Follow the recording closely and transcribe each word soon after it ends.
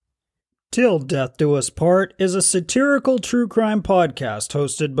Till Death Do Us Part is a satirical true crime podcast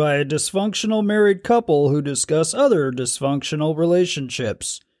hosted by a dysfunctional married couple who discuss other dysfunctional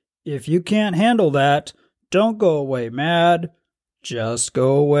relationships. If you can't handle that, don't go away mad. Just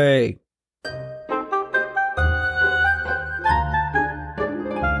go away.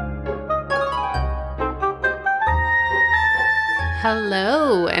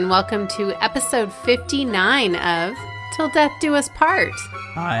 Hello, and welcome to episode 59 of Till Death Do Us Part.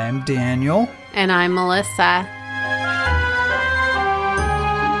 I'm Daniel. And I'm Melissa.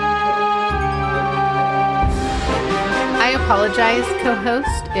 I apologize,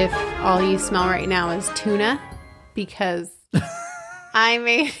 co-host, if all you smell right now is tuna, because I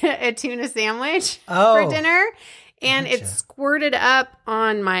made a tuna sandwich for dinner, and it squirted up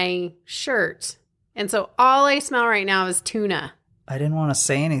on my shirt. And so all I smell right now is tuna. I didn't want to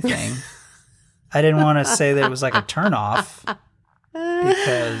say anything. I didn't want to say that it was like a turnoff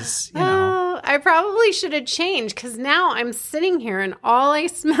because, you know. I probably should have changed because now I'm sitting here and all I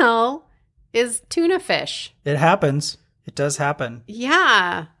smell is tuna fish. It happens. It does happen.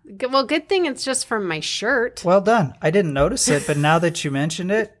 Yeah. Well, good thing it's just from my shirt. Well done. I didn't notice it, but now that you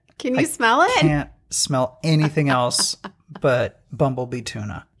mentioned it. Can you smell it? I can't smell anything else but bumblebee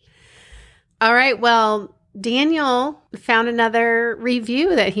tuna. All right. Well, Daniel found another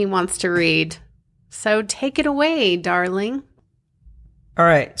review that he wants to read. So take it away, darling. All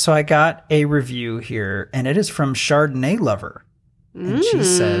right. So I got a review here, and it is from Chardonnay Lover. And she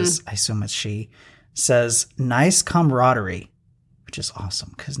says, I assume it's she, says, nice camaraderie, which is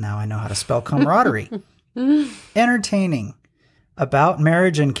awesome because now I know how to spell camaraderie. Entertaining. About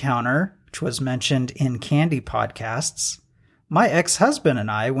marriage encounter, which was mentioned in Candy podcasts. My ex-husband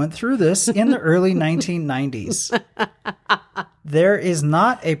and I went through this in the early 1990s. There is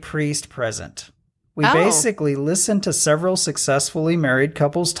not a priest present. We basically listened to several successfully married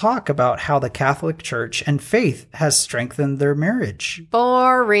couples talk about how the Catholic Church and faith has strengthened their marriage.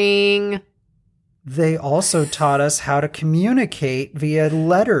 Boring. They also taught us how to communicate via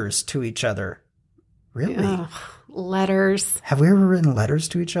letters to each other. Really? Ugh, letters. Have we ever written letters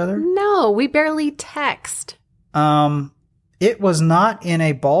to each other? No, we barely text. It was not in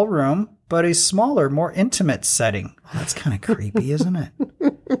a ballroom, but a smaller, more intimate setting. Well, that's kind of creepy, isn't it?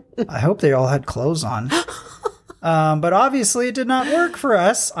 I hope they all had clothes on. But obviously it did not work for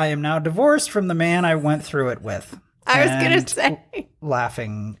us. I am now divorced from the man I went through it with. I was going to say.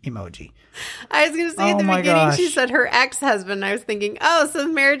 Laughing emoji. I was going to say at the beginning, she said her ex-husband. I was thinking, so the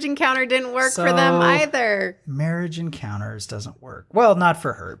marriage encounter didn't work for them either. Marriage encounters doesn't work. Well, not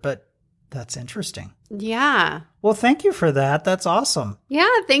for her, but that's interesting. Yeah. Well, thank you for that. That's awesome. Yeah,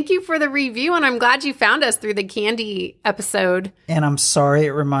 thank you for the review, and I'm glad you found us through the Candy episode. And I'm sorry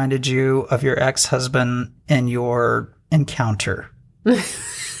it reminded you of your ex-husband and your encounter.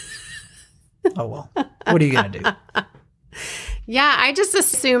 Oh, well. What are you going to do? Yeah, I just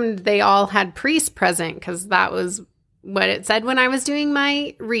assumed they all had priests present because that was what it said when I was doing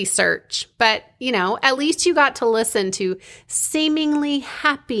my research. But, at least you got to listen to seemingly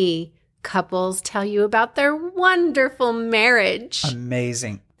happy couples tell you about their wonderful marriage.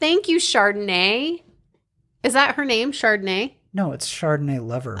 Amazing. Thank you, Chardonnay. Is that her name, Chardonnay? No, it's Chardonnay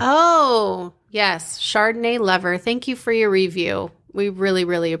Lover. Oh, yes, Chardonnay Lover. Thank you for your review. We really,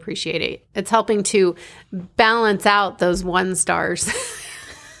 really appreciate it. It's helping to balance out those 1 stars.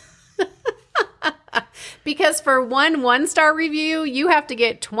 Because for one star review, you have to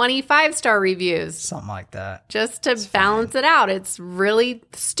get 25-star reviews. Something like that. Just to balance it out. It's really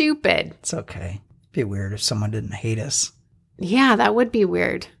stupid. It's okay. It'd be weird if someone didn't hate us. Yeah, that would be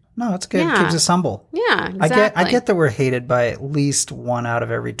weird. No, it's good. Yeah. It keeps us humble. Yeah, exactly. I get that we're hated by at least 1 out of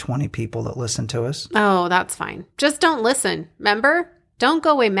every 20 people that listen to us. Oh, that's fine. Just don't listen. Remember? Don't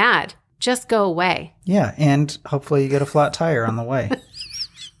go away mad. Just go away. Yeah, and hopefully you get a flat tire on the way.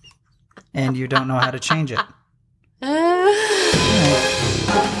 And you don't know how to change it. All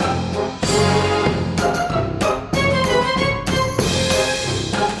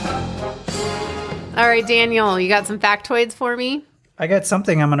right, Daniel, you got some factoids for me? I got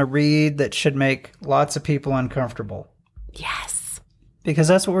something I'm going to read that should make lots of people uncomfortable. Yes. Because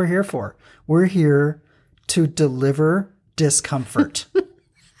that's what we're here for. We're here to deliver discomfort.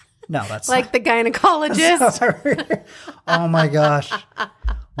 No, that's like not. The gynecologist. Oh my gosh.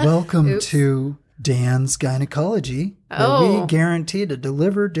 Welcome to Dan's Gynecology, where we guarantee to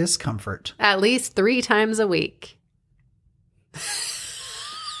deliver discomfort. At least 3 times a week.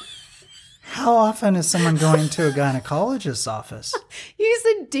 How often is someone going to a gynecologist's office? You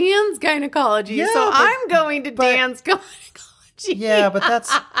said Dan's Gynecology, so I'm going to Dan's Gynecology. Yeah, but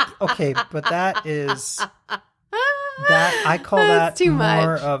that's okay. But that is I call that too more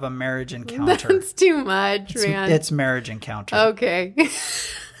much. of a marriage encounter. That's too much, man. It's marriage encounter. Okay.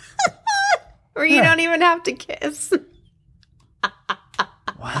 Or you don't even have to kiss.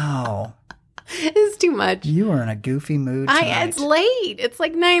 Wow. It's too much. You are in a goofy mood tonight. It's late. It's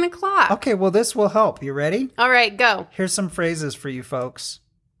like 9:00. Okay, well, this will help. You ready? All right, go. Here's some phrases for you folks.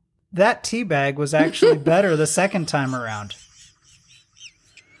 That tea bag was actually better the second time around.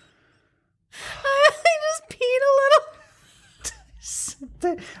 I just peed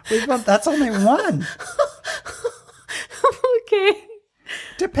a little. That's only one. Okay.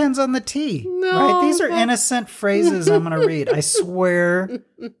 Depends on the tea. No. Right? These are innocent phrases I'm going to read. I swear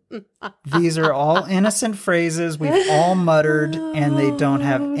these are all innocent phrases we've all muttered, and they don't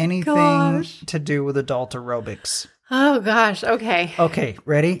have anything to do with adult aerobics. Oh, gosh. Okay. Okay,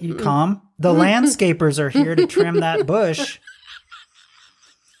 ready? You calm? The landscapers are here to trim that bush.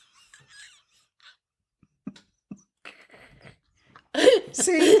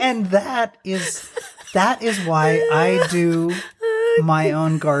 See, and that is why I do my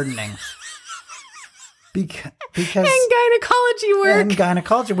own gardening. Because And gynecology work. and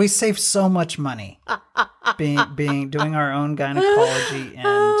gynecology, we save so much money doing our own gynecology. And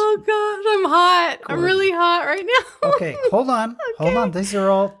Oh, gosh. I'm hot. I'm really hot right now. okay, hold on. This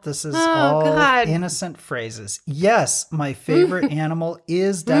is all God. innocent phrases. Yes, my favorite animal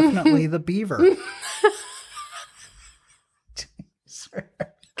is definitely the beaver.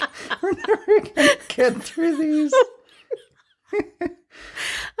 We're never gonna get through these.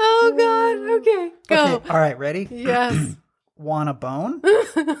 Oh, God. Okay. Go. Okay, all right, ready? Yes. Want a bone?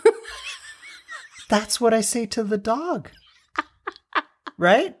 That's what I say to the dog.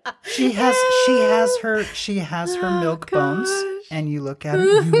 Right? She has her milk bones, and you look at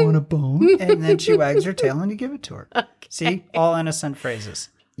her, you want a bone? And then she wags her tail and you give it to her. Okay. See? All innocent phrases.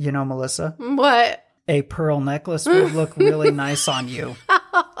 You know, Melissa? What? A pearl necklace would look really nice on you.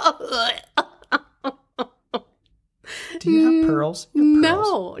 Do you have pearls? You have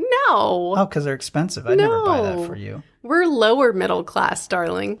pearls. No. Oh, because they're expensive. I'd never buy that for you. We're lower middle class,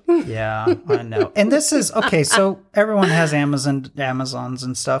 darling. Yeah, I know. And this is, okay, so everyone has Amazons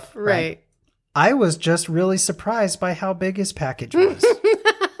and stuff. Right. I was just really surprised by how big his package was.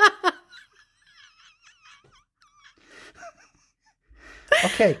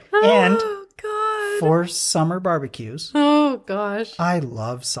 Okay, and God. for summer barbecues, Oh, gosh. I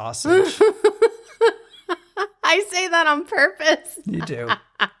love sausage. I say that on purpose. You do.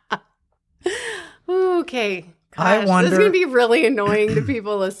 Okay. I Gosh, wonder- this is going to be really annoying to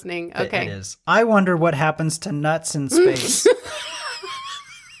people listening. Okay. It is. I wonder what happens to nuts in space.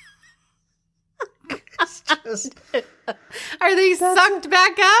 It's just, Are they sucked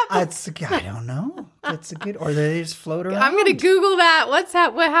back up? I don't know. That's a good, or they just float around. I'm going to Google that.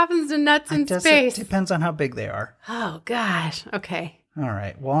 What happens to nuts in space? It depends on how big they are. Oh, gosh. Okay. All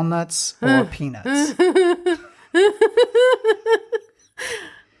right. Walnuts or peanuts?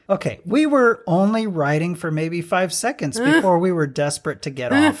 Okay. We were only riding for maybe 5 seconds before we were desperate to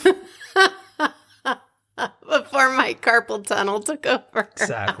get off. Before my carpal tunnel took over.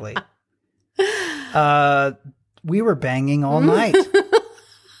 Exactly. We were banging all night.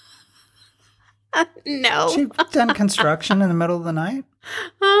 No. She'd done construction in the middle of the night.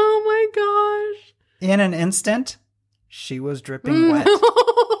 Oh, my gosh. In an instant, she was dripping wet.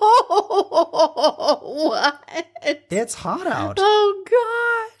 What? It's hot out. Oh,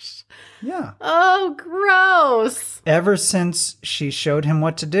 gosh. Yeah. Oh, gross. Ever since she showed him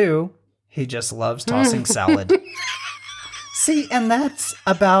what to do, he just loves tossing salad. See, and that's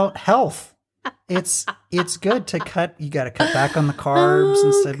about health. It's good to cut. You got to cut back on the carbs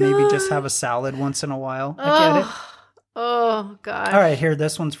instead. Maybe just have a salad once in a while. I get it. Oh, gosh. All right, here,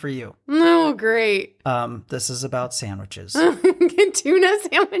 this one's for you. Oh, great. This is about sandwiches. Tuna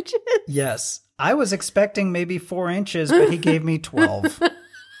sandwiches? Yes. I was expecting maybe 4 inches, but he gave me 12.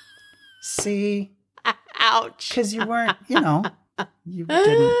 See? Ouch. Because you weren't, you weren't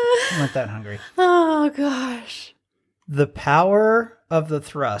that hungry. Oh, gosh. The power of the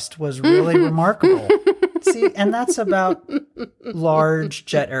thrust was really remarkable. See, and that's about large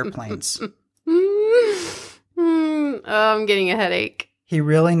jet airplanes. Oh, I'm getting a headache. He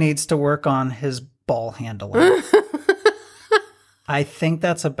really needs to work on his ball handling. I think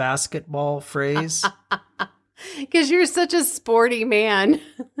that's a basketball phrase. Because you're such a sporty man.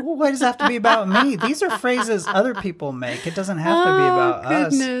 Well, why does it have to be about me? These are phrases other people make. It doesn't have to be about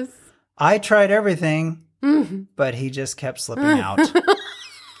us. I tried everything, but he just kept slipping out.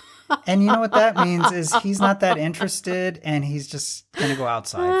 And you know what that means is he's not that interested, and he's just going to go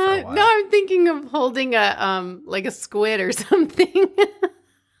outside for a while. No, I'm thinking of holding a like a squid or something.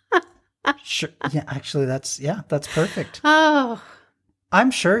 Sure. Yeah, actually, that's perfect. Oh.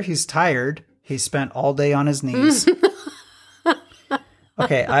 I'm sure he's tired. He spent all day on his knees.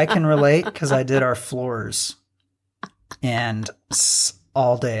 Okay, I can relate because I did our floors. And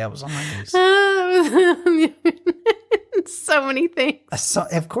all day I was on my knees. So many things.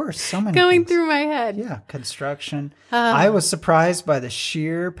 Of course, so many going things. through my head. Yeah, construction. I was surprised by the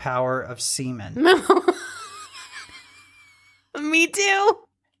sheer power of semen. Me too.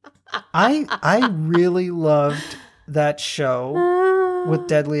 I really loved that show with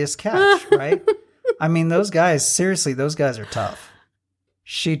Deadliest Catch, right? I mean, those guys, seriously, those guys are tough.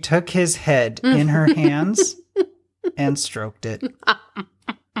 She took his head in her hands and stroked it.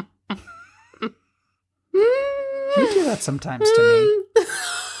 You do that sometimes to me.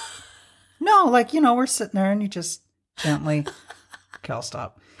 No, like, we're sitting there and you just gently, okay, I'll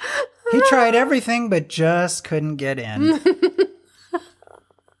stop. He tried everything but just couldn't get in.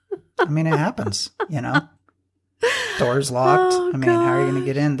 I mean, it happens, Doors locked. Oh, I mean, how are you going to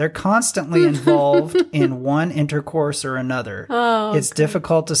get in? They're constantly involved in one intercourse or another. Oh, it's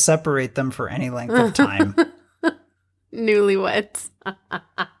difficult to separate them for any length of time. Newlyweds.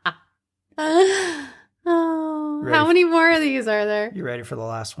 How many more of these are there? You ready for the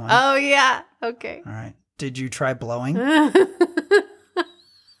last one? Oh, yeah. Okay. All right. Did you try blowing?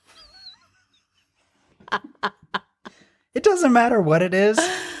 It doesn't matter what it is.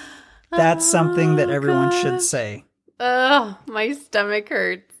 That's something that everyone should say. Oh, my stomach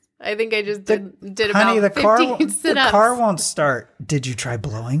hurts. I think I just did honey, about 15 sit-ups. The car won't start. Did you try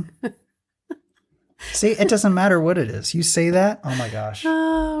blowing? See, it doesn't matter what it is. You say that? Oh, my gosh.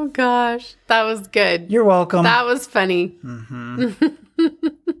 Oh, gosh. That was good. You're welcome. That was funny. Mm-hmm.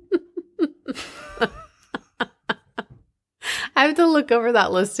 I have to look over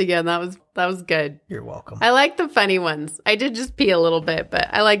that list again. That was good. You're welcome. I like the funny ones. I did just pee a little bit, but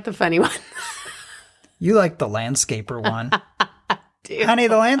I like the funny ones. You like the landscaper one. Dude. Honey,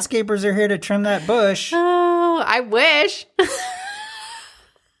 the landscapers are here to trim that bush. Oh, I wish.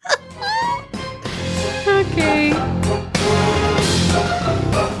 Okay.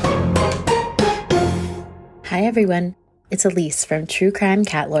 Hi, everyone. It's Elise from True Crime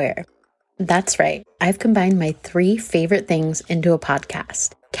Cat Lawyer. That's right. I've combined my 3 favorite things into a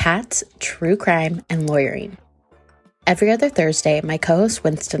podcast: cats, true crime, and lawyering. Every other Thursday, my co-host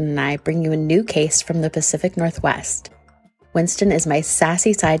Winston and I bring you a new case from the Pacific Northwest. Winston is my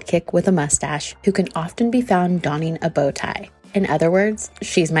sassy sidekick with a mustache who can often be found donning a bow tie. In other words,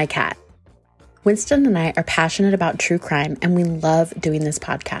 she's my cat. Winston and I are passionate about true crime, and we love doing this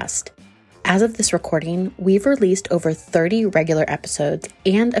podcast. As of this recording, we've released over 30 regular episodes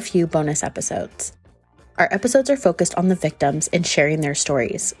and a few bonus episodes. Our episodes are focused on the victims and sharing their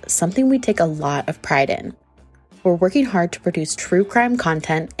stories, something we take a lot of pride in. We're working hard to produce true crime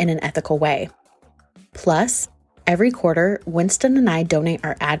content in an ethical way. Plus, every quarter, Winston and I donate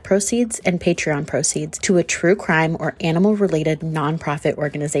our ad proceeds and Patreon proceeds to a true crime or animal-related nonprofit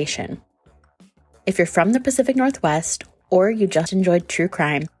organization. If you're from the Pacific Northwest, or you just enjoyed true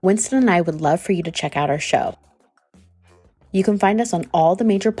crime, Winston and I would love for you to check out our show. You can find us on all the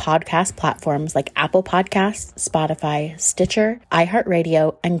major podcast platforms like Apple Podcasts, Spotify, Stitcher,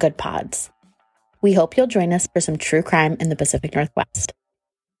 iHeartRadio, and Good Pods. We hope you'll join us for some true crime in the Pacific Northwest.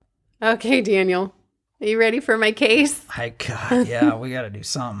 Okay, Daniel. Are you ready for my case? Yeah, we got to do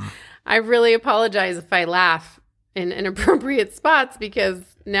something. I really apologize if I in inappropriate spots because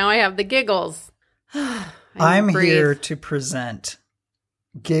now I have the giggles. I'm here to present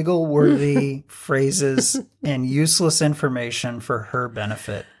giggle-worthy phrases and useless information for her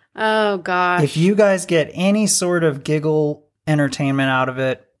benefit. Oh, gosh. If you guys get any sort of giggle entertainment out of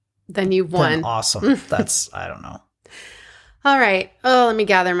it, then you've won. Then awesome. I don't know. All right. Oh, let me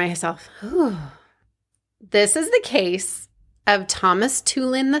gather myself. Whew. This is the case of Thomas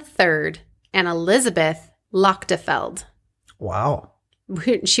Toolan III and Elizabeth Lochtefeld. Wow.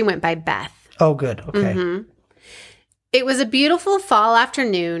 She went by Beth. Oh, good. Okay. Mm-hmm. It was a beautiful fall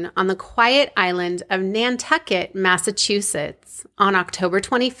afternoon on the quiet island of Nantucket, Massachusetts, on October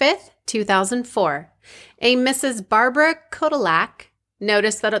 25th, 2004. A Mrs. Barbara Kodalak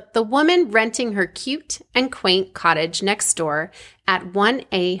noticed that the woman renting her cute and quaint cottage next door at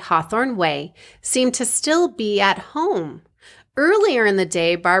 1A Hawthorne Way seemed to still be at home. Earlier in the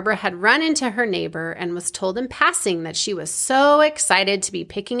day, Barbara had run into her neighbor and was told in passing that she was so excited to be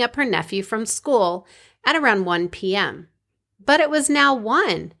picking up her nephew from school at around 1 p.m. But it was now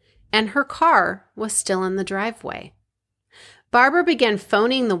 1, and her car was still in the driveway. Barbara began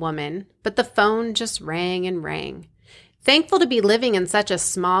phoning the woman, but the phone just rang and rang. Thankful to be living in such a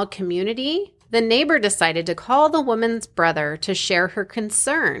small community, the neighbor decided to call the woman's brother to share her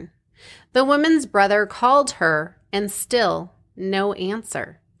concern. The woman's brother called her, and still no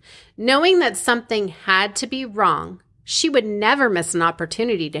answer. Knowing that something had to be wrong, she would never miss an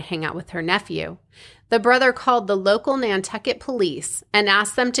opportunity to hang out with her nephew. The brother called the local Nantucket police and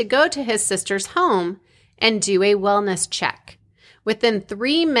asked them to go to his sister's home and do a wellness check. Within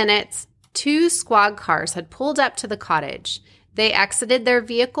 3 minutes, 2 squad cars had pulled up to the cottage. They exited their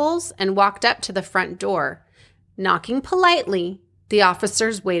vehicles and walked up to the front door. Knocking politely, the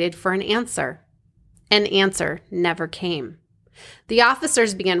officers waited for an answer. An answer never came. The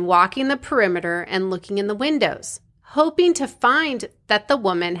officers began walking the perimeter and looking in the windows, hoping to find that the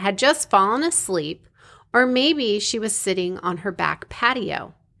woman had just fallen asleep, or maybe she was sitting on her back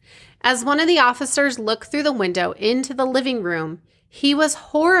patio. As one of the officers looked through the window into the living room, he was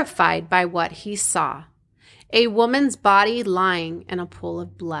horrified by what he saw. A woman's body lying in a pool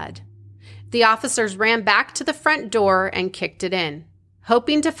of blood. The officers ran back to the front door and kicked it in,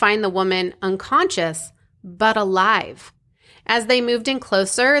 hoping to find the woman unconscious, but alive. As they moved in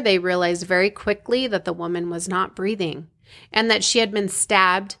closer, they realized very quickly that the woman was not breathing and that she had been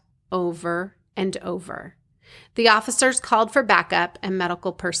stabbed over and over. The officers called for backup and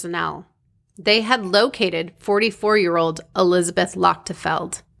medical personnel. They had located 44-year-old Elizabeth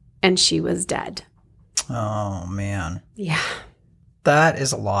Lochtefeld, and she was dead. Oh, man. Yeah. That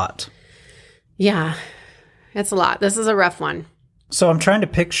is a lot. Yeah, it's a lot. This is a rough one. So I'm trying to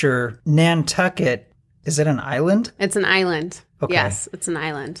picture Nantucket. Is it an island? It's an island. Okay. Yes, it's an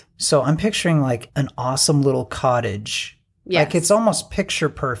island. So I'm picturing like an awesome little cottage. Yes. Like it's almost picture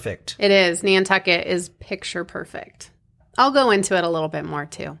perfect. It is. Nantucket is picture perfect. I'll go into it a little bit more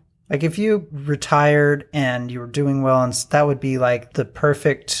too. Like if you retired and you were doing well, and that would be like the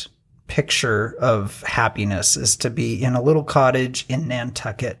perfect picture of happiness, is to be in a little cottage in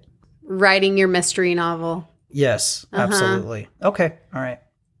Nantucket. Writing your mystery novel. Yes, absolutely. Okay. All right.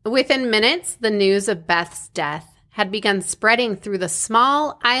 Within minutes, the news of Beth's death had begun spreading through the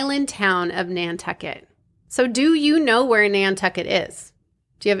small island town of Nantucket. So do you know where Nantucket is?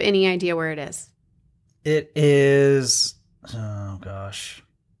 Do you have any idea where it is? It is, oh gosh.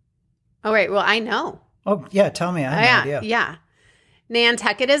 Oh, right. Well, I know. Oh, yeah. Tell me. I have no idea. Yeah.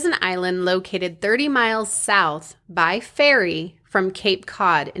 Nantucket is an island located 30 miles south by ferry from Cape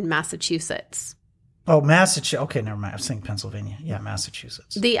Cod in Massachusetts. Oh, Massachusetts. Okay, never mind. I was thinking Pennsylvania. Yeah,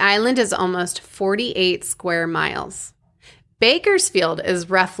 Massachusetts. The island is almost 48 square miles. Bakersfield is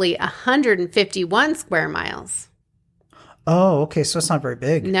roughly 151 square miles. Oh, okay. So it's not very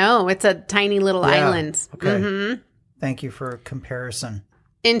big. No, it's a tiny little island. Okay. Mm-hmm. Thank you for comparison.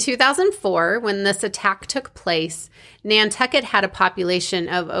 In 2004, when this attack took place, Nantucket had a population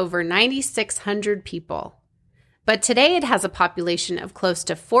of over 9,600 people. But today it has a population of close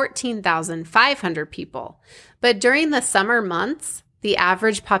to 14,500 people. But during the summer months, the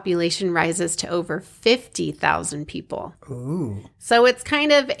average population rises to over 50,000 people. Ooh. So it's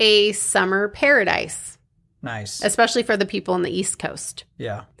kind of a summer paradise. Nice. Especially for the people on the East Coast.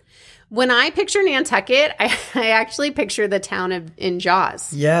 Yeah. When I picture Nantucket, I actually picture the town in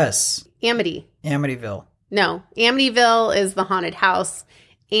Jaws. Yes. Amityville. No, Amityville is the haunted house.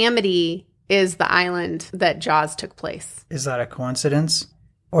 Amity is the island that Jaws took place. Is that a coincidence?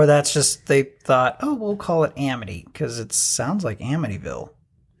 Or that's just they thought, oh, we'll call it Amity because it sounds like Amityville.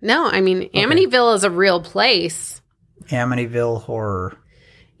 No, I mean, Amityville is a real place. Amityville horror.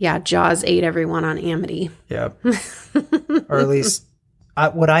 Yeah, Jaws ate everyone on Amity. Yep. Or at least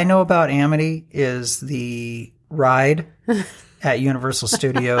what I know about Amity is the ride at Universal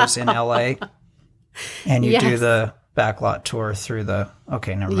Studios in LA. And you do the backlot tour through the...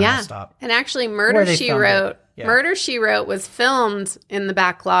 Okay, never mind. I'll stop. And actually, Murder, She Wrote was filmed in the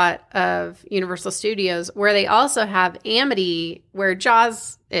backlot of Universal Studios, where they also have Amity, where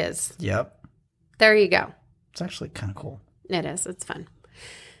Jaws is. Yep. There you go. It's actually kind of cool. It is. It's fun.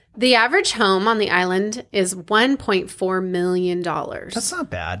 The average home on the island is $1.4 million. That's not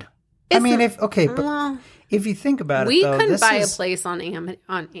bad. If you think about we it, though, couldn't buy a place on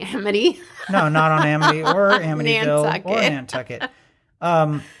Amity. No, not on Amity or Amityville or Nantucket.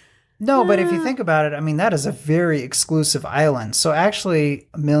 No, but if you think about it, I mean, that is a very exclusive island. So actually,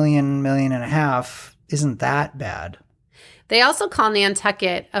 $1 million and a half isn't that bad. They also call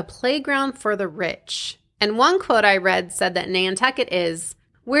Nantucket a playground for the rich. And one quote I read said that Nantucket is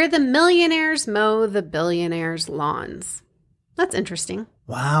where the millionaires mow the billionaires' lawns. That's interesting.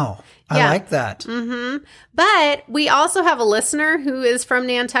 Wow. I like that. Mm-hmm. But we also have a listener who is from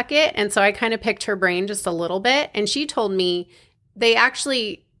Nantucket, and so I kind of picked her brain just a little bit, and she told me they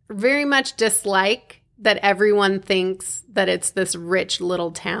actually very much dislike that everyone thinks that it's this rich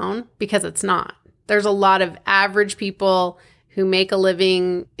little town, because it's not. There's a lot of average people who make a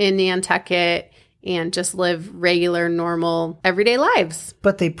living in Nantucket and just live regular, normal, everyday lives.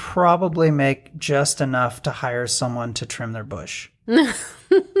 But they probably make just enough to hire someone to trim their bush.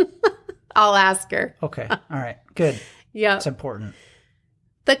 I'll ask her. Okay. All right. Good. Yeah. It's important.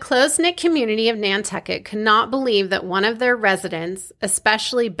 The close-knit community of Nantucket could not believe that one of their residents,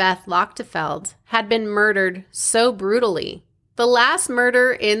 especially Beth Lochtefeld, had been murdered so brutally. The last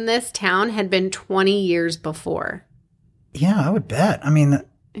murder in this town had been 20 years before. Yeah, I would bet. I mean,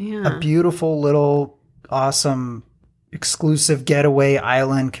 a beautiful little, awesome, exclusive getaway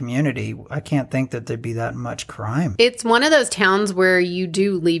island community. I can't think that there'd be that much crime. It's one of those towns where you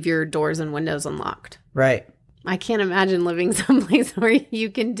do leave your doors and windows unlocked. Right. I can't imagine living someplace where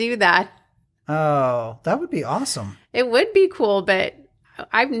you can do that. Oh, that would be awesome. It would be cool, but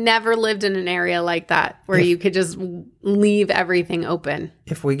I've never lived in an area like that where you could just leave everything open.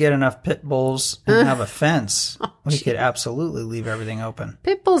 If we get enough pit bulls and have a fence, we could absolutely leave everything open.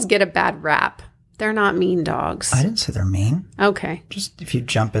 Pit bulls get a bad rap. They're not mean dogs. I didn't say they're mean. Okay. Just if you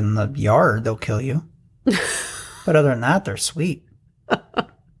jump in the yard, they'll kill you. But other than that, they're sweet.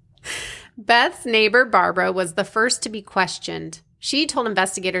 Beth's neighbor, Barbara, was the first to be questioned. She told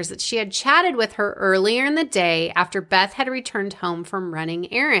investigators that she had chatted with her earlier in the day after Beth had returned home from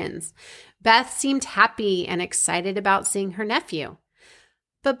running errands. Beth seemed happy and excited about seeing her nephew.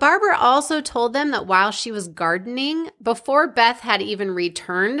 But Barbara also told them that while she was gardening, before Beth had even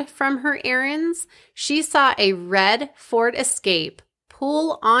returned from her errands, she saw a red Ford Escape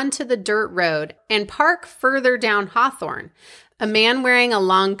pull onto the dirt road and park further down Hawthorne. A man wearing a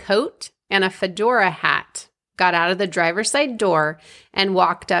long coat and a fedora hat got out of the driver's side door and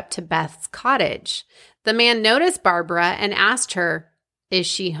walked up to Beth's cottage. The man noticed Barbara and asked her, "Is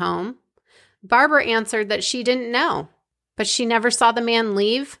she home?" Barbara answered that she didn't know, but she never saw the man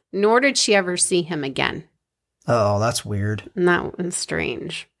leave, nor did she ever see him again. Oh, that's weird. And that was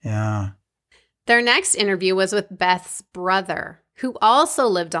strange. Yeah. Their next interview was with Beth's brother, who also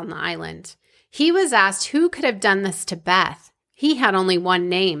lived on the island. He was asked who could have done this to Beth. He had only one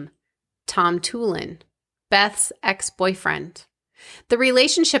name, Tom Toolan, Beth's ex-boyfriend. The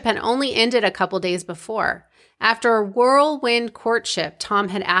relationship had only ended a couple days before. After a whirlwind courtship, Tom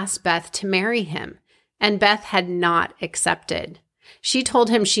had asked Beth to marry him, and Beth had not accepted. She told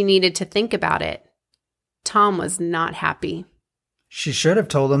him she needed to think about it. Tom was not happy. She should have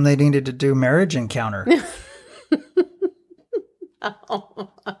told him they needed to do marriage encounter.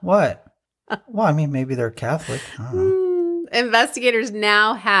 Oh. What? Well, I mean, maybe they're Catholic. I don't know. Investigators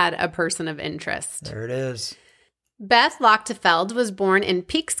now had a person of interest. There it is. Beth Lochtefeld was born in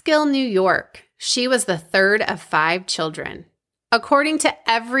Peekskill, New York. She was the third of 5 children. According to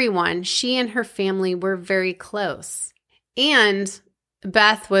everyone, she and her family were very close. And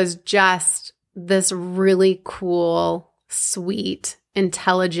Beth was just this really cool, sweet,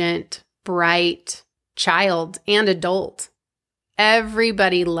 intelligent, bright child and adult.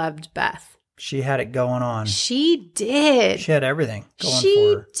 Everybody loved Beth. She had it going on. She did. She had everything going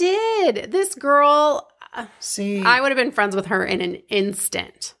for her. She did. This girl, See, I would have been friends with her in an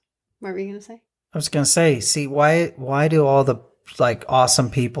instant. What were you going to say? I was going to say, see, why do all the awesome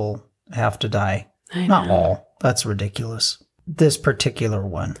people have to die? Not all. That's ridiculous. This particular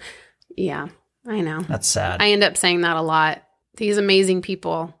one. Yeah, I know. That's sad. I end up saying that a lot. These amazing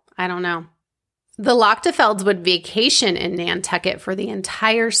people. I don't know. The Lochtefelds would vacation in Nantucket for the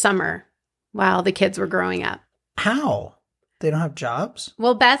entire summer while the kids were growing up. How? They don't have jobs?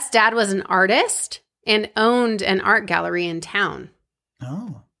 Well, Beth's dad was an artist and owned an art gallery in town.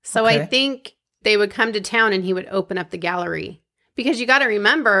 Oh. So okay. I think they would come to town and he would open up the gallery. Because you got to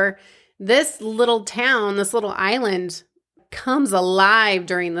remember, this little town, this little island comes alive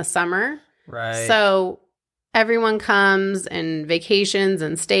during the summer. Right. So everyone comes and vacations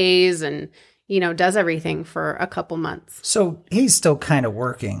and stays and, does everything for a couple months. So he's still kind of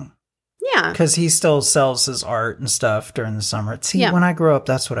working. Yeah. Because he still sells his art and stuff during the summer. See, when I grow up,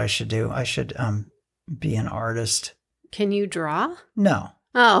 that's what I should do. I should be an artist. Can you draw? No.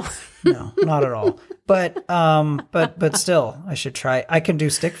 Oh. No, not at all. But still, I should try. I can do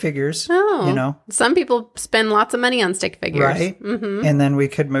stick figures. Oh. Some people spend lots of money on stick figures. Right. Mm-hmm. And then we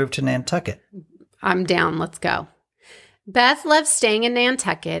could move to Nantucket. I'm down. Let's go. Beth loved staying in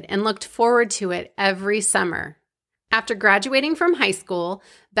Nantucket and looked forward to it every summer. After graduating from high school,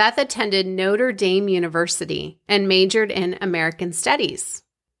 Beth attended Notre Dame University and majored in American Studies.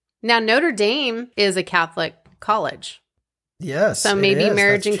 Now, Notre Dame is a Catholic college. Yes. So maybe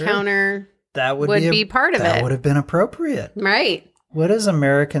marriage encounter would be part of it. That would have been appropriate. Right. What is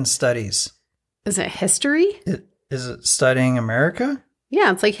American Studies? Is it history? Is it studying America? Yeah,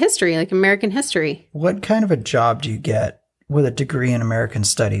 it's like history, like American history. What kind of a job do you get with a degree in American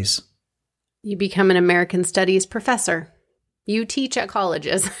Studies? You become an American Studies professor. You teach at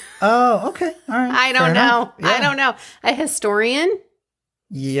colleges. Oh, okay. All right. I don't know. Yeah. I don't know. A historian?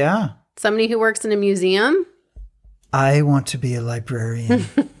 Yeah. Somebody who works in a museum? I want to be a librarian.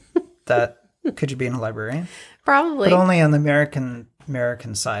 Could you be a librarian? Probably. But only on the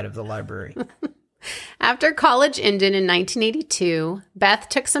American side of the library. After college ended in 1982, Beth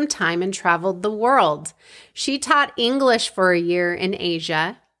took some time and traveled the world. She taught English for a year in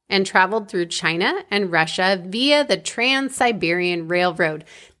Asia and traveled through China and Russia via the Trans-Siberian Railroad.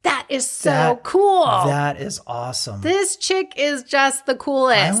 That is so cool. That is awesome. This chick is just the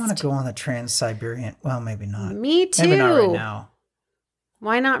coolest. I want to go on the Trans-Siberian. Well, maybe not. Me too. Maybe not right now.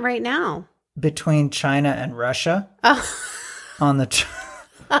 Why not right now? Between China and Russia on the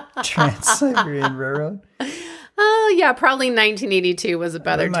Trans-Siberian Railroad. Oh, yeah. Probably 1982 was a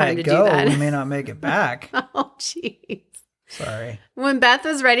better time to do that. We may not make it back. Oh, jeez. Sorry. When Beth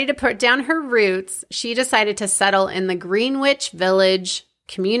was ready to put down her roots, she decided to settle in the Greenwich Village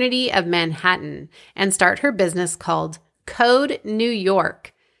community of Manhattan and start her business called Code New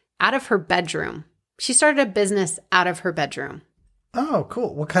York out of her bedroom. She started a business out of her bedroom. Oh,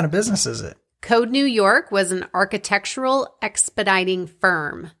 cool. What kind of business is it? Code New York was an architectural expediting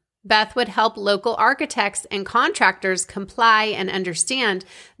firm. Beth would help local architects and contractors comply and understand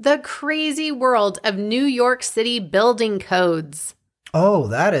the crazy world of New York City building codes. Oh,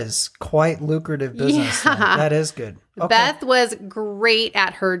 that is quite lucrative business. Yeah. That is good. Okay. Beth was great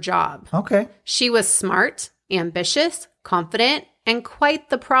at her job. Okay. She was smart, ambitious, confident, and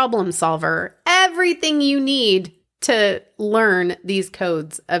quite the problem solver. Everything you need to learn these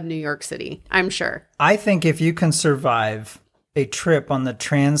codes of New York City, I'm sure. I think if you can survive a trip on the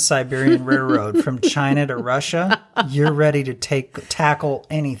Trans-Siberian Railroad from China to Russia, you're ready to tackle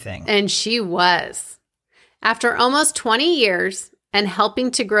anything. And she was. After almost 20 years and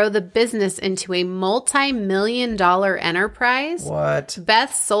helping to grow the business into a multi-million-dollar enterprise, what?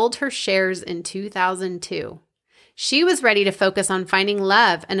 Beth sold her shares in 2002. She was ready to focus on finding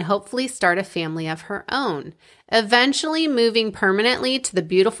love and hopefully start a family of her own, eventually moving permanently to the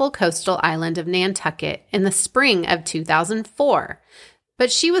beautiful coastal island of Nantucket in the spring of 2004.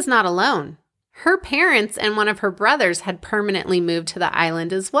 But she was not alone. Her parents and one of her brothers had permanently moved to the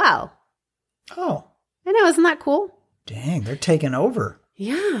island as well. Oh. I know, isn't that cool? Dang, they're taking over.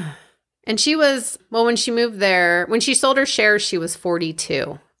 Yeah. And she was, well, when she moved there, when she sold her shares, she was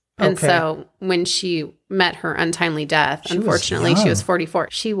 42. And so when she met her untimely death, unfortunately, she was 44.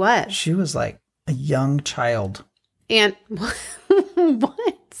 She was. She was like a young child. And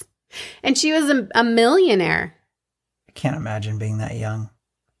what? And she was a millionaire. I can't imagine being that young.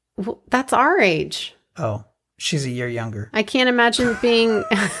 Well, that's our age. Oh, she's a year younger. I can't imagine being,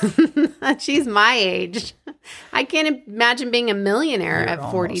 she's my age. I can't imagine being a millionaire at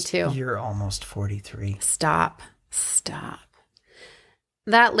 42. You're almost 43. Stop.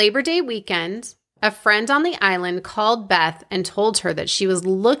 That Labor Day weekend, a friend on the island called Beth and told her that she was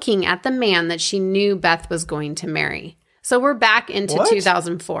looking at the man that she knew Beth was going to marry. So we're back into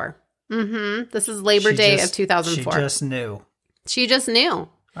 2004. This is Labor Day of 2004. She just knew. She just knew. All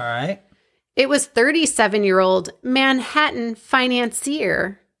right. It was 37-year-old Manhattan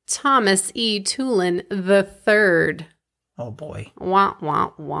financier Thomas E. Toolan III. Oh, boy. Wah,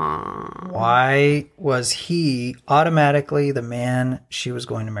 wah, wah. Why was he automatically the man she was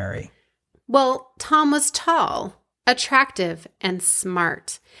going to marry? Well, Tom was tall, attractive, and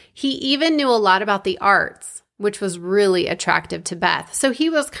smart. He even knew a lot about the arts, which was really attractive to Beth. So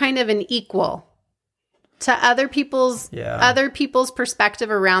he was kind of an equal to other people's perspective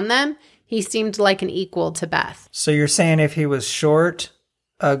around them. He seemed like an equal to Beth. So you're saying if he was short,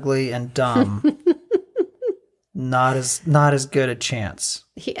 ugly, and dumb, not as good a chance.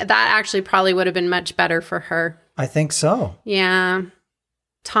 That actually probably would have been much better for her. I think so. Yeah.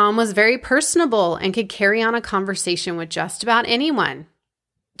 Tom was very personable and could carry on a conversation with just about anyone.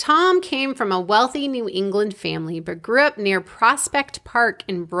 Tom came from a wealthy New England family, but grew up near Prospect Park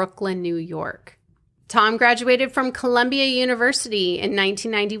in Brooklyn, New York. Tom graduated from Columbia University in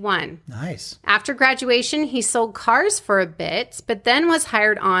 1991. Nice. After graduation, he sold cars for a bit, but then was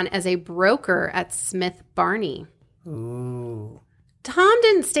hired on as a broker at Smith Barney. Ooh. Tom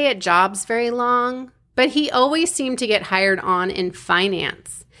didn't stay at jobs very long, but he always seemed to get hired on in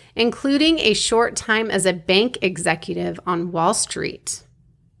finance, including a short time as a bank executive on Wall Street.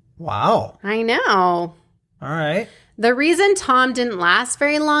 Wow. I know. All right. The reason Tom didn't last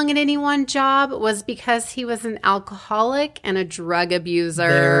very long at any one job was because he was an alcoholic and a drug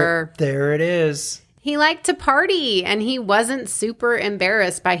abuser. There it is. He liked to party, and he wasn't super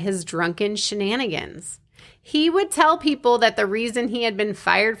embarrassed by his drunken shenanigans. He would tell people that the reason he had been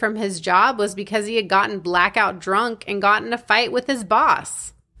fired from his job was because he had gotten blackout drunk and got in a fight with his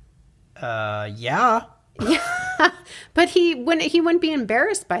boss. Yeah. Yeah, but he wouldn't be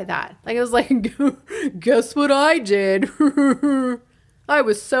embarrassed by that. Like, it was like, guess what I did? I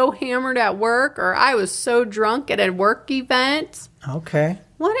was so hammered at work, or I was so drunk at a work event. Okay.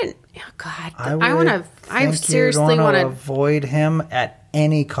 What an, oh God. I seriously want to avoid him at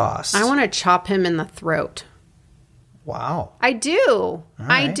any cost. I want to chop him in the throat. Wow. I do.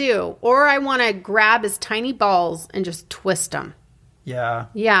 I do. Or I want to grab his tiny balls and just twist them. Yeah.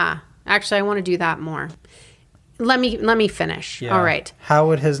 Yeah. Actually, I want to do that more. Let me finish. Yeah. All right. How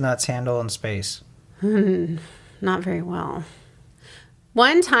would his nuts handle in space? Not very well.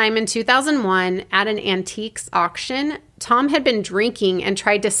 One time in 2001 at an antiques auction, Tom had been drinking and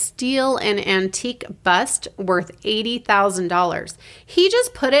tried to steal an antique bust worth $80,000. He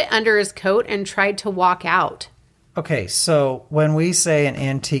just put it under his coat and tried to walk out. Okay, so when we say an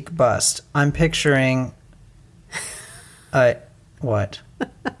antique bust, I'm picturing what?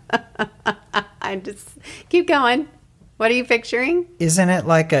 I just keep going. What are you picturing? Isn't it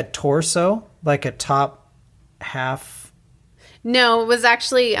like a torso? Like a top half? No, it was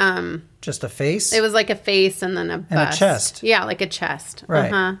actually just a face? It was like a face and then a bust. And a chest. Yeah, like a chest.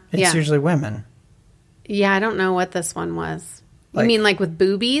 Right. Uh-huh. It's usually women. Yeah, I don't know what this one was. Like, you mean like with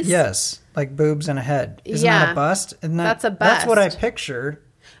boobies? Yes, like boobs and a head. Isn't that a bust? That's a bust. That's what I picture.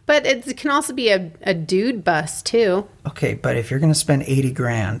 But it can also be a dude bust too. Okay, but if you're going to spend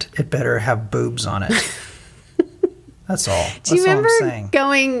 $80,000, it better have boobs on it. That's all. Do you remember all I'm saying.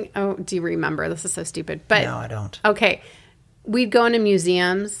 going? Oh, do you remember? This is so stupid. But no, I don't. Okay, we'd go into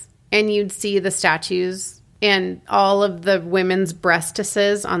museums and you'd see the statues, and all of the women's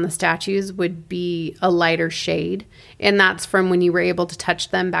breastises on the statues would be a lighter shade, and that's from when you were able to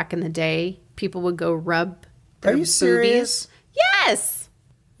touch them back in the day. People would go rub their Are you serious? Boobies. Yes.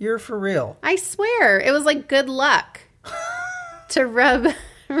 You're for real. I swear. It was like good luck to rub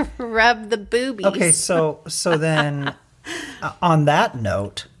the boobies. Okay, so then on that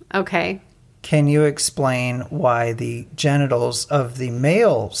note, okay, can you explain why the genitals of the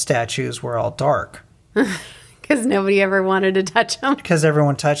male statues were all dark? Because nobody ever wanted to touch them. Because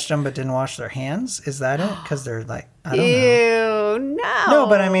everyone touched them but didn't wash their hands? Is that it? Because they're like, I don't know. Ew, no. No,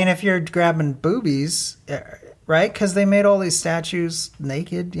 but I mean, if you're grabbing boobies, right? Because they made all these statues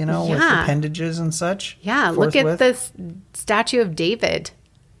naked, with appendages and such. Yeah, look at this statue of David.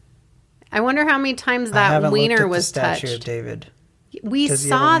 I wonder how many times that wiener was touched. Statue of David. We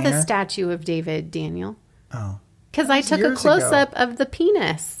saw the statue of David, Daniel. Oh. Because I took a close-up of the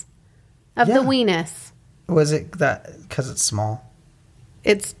penis, of the weenus. Was it that because it's small?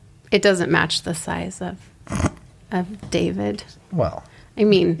 It doesn't match the size of David. Well, I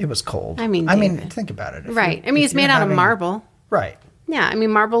mean, it was cold. I mean, think about it. Right. I mean, it's made out of marble. Right. Yeah. I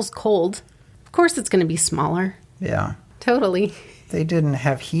mean, marble's cold. Of course, it's going to be smaller. Yeah. Totally. They didn't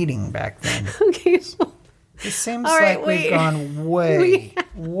have heating back then. Okay. It seems like we've gone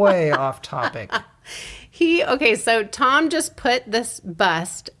way off topic. So Tom just put this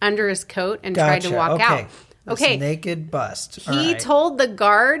bust under his coat and tried to walk out. Okay. Naked bust. He told the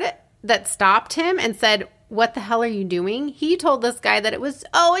guard that stopped him and said, "What the hell are you doing?" He told this guy that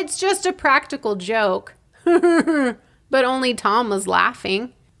it's just a practical joke. But only Tom was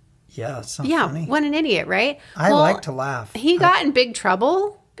laughing. Yeah, that's so funny. What an idiot, right? I like to laugh. He got in big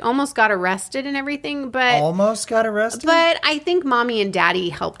trouble. Almost got arrested and everything, but... Almost got arrested? But I think Mommy and Daddy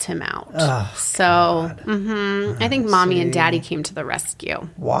helped him out. Oh, so, I think Mommy and Daddy came to the rescue.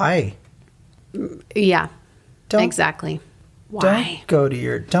 Why? Yeah, exactly. Why?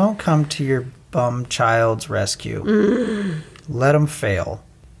 Don't come to your bum child's rescue. Let them fail.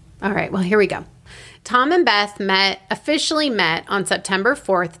 All right, well, here we go. Tom and Beth officially met on September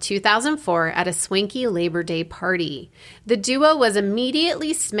 4th, 2004 at a swanky Labor Day party. The duo was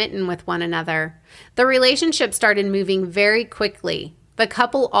immediately smitten with one another. The relationship started moving very quickly, the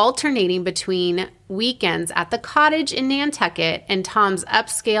couple alternating between weekends at the cottage in Nantucket and Tom's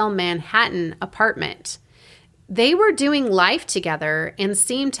upscale Manhattan apartment. They were doing life together and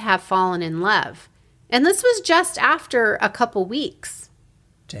seemed to have fallen in love. And this was just after a couple weeks.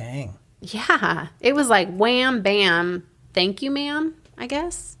 Dang. Yeah, it was like wham, bam, thank you, ma'am, I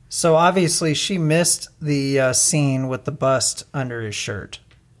guess. So obviously she missed the scene with the bust under his shirt.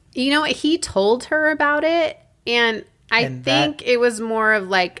 You know, he told her about it, and I think it was more of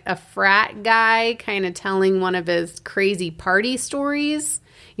like a frat guy kind of telling one of his crazy party stories.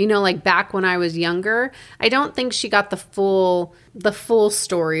 You know, like back when I was younger. I don't think she got the full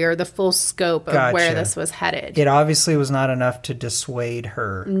story or the full scope of where this was headed. It obviously was not enough to dissuade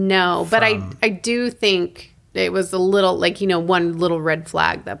her. No, but I do think it was a little, one little red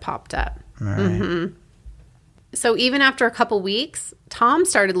flag that popped up. All right. So even after a couple weeks, Tom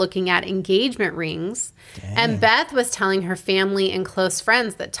started looking at engagement rings. Dang. And Beth was telling her family and close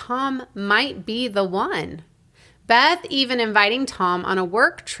friends that Tom might be the one. Beth even inviting Tom on a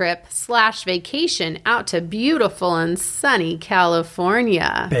work trip / vacation out to beautiful and sunny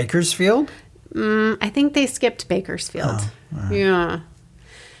California. Bakersfield? I think they skipped Bakersfield. Oh, right. Yeah.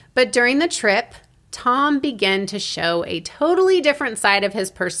 But during the trip, Tom began to show a totally different side of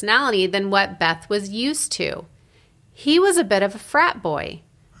his personality than what Beth was used to. He was a bit of a frat boy,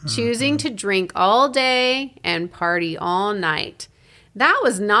 choosing to drink all day and party all night. That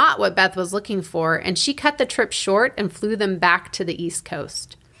was not what Beth was looking for, and she cut the trip short and flew them back to the East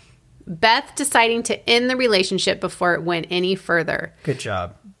Coast. Beth deciding to end the relationship before it went any further. Good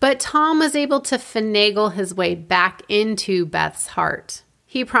job. But Tom was able to finagle his way back into Beth's heart.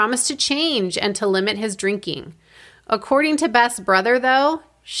 He promised to change and to limit his drinking. According to Beth's brother, though,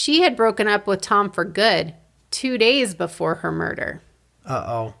 she had broken up with Tom for good 2 days before her murder.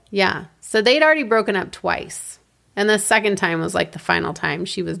 Uh-oh. Yeah. So they'd already broken up twice. And the second time was like the final time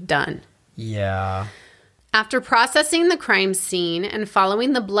she was done. Yeah. After processing the crime scene and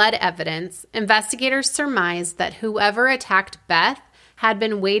following the blood evidence, investigators surmised that whoever attacked Beth had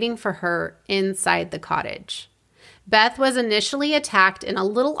been waiting for her inside the cottage. Beth was initially attacked in a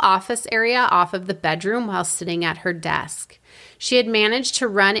little office area off of the bedroom while sitting at her desk. She had managed to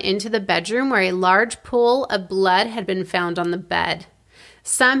run into the bedroom where a large pool of blood had been found on the bed.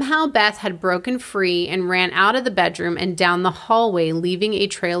 Somehow Beth had broken free and ran out of the bedroom and down the hallway, leaving a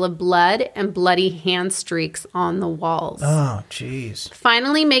trail of blood and bloody hand streaks on the walls. Oh, jeez.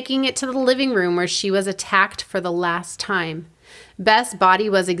 Finally making it to the living room where she was attacked for the last time. Beth's body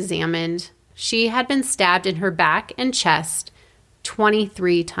was examined. She had been stabbed in her back and chest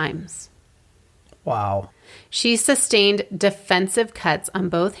 23 times. Wow. She sustained defensive cuts on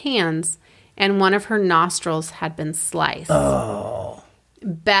both hands, and one of her nostrils had been sliced. Oh.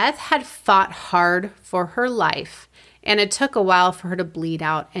 Beth had fought hard for her life, and it took a while for her to bleed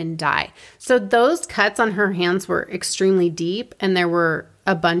out and die. So those cuts on her hands were extremely deep, and there were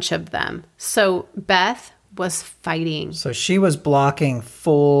a bunch of them. So Beth was fighting. So she was blocking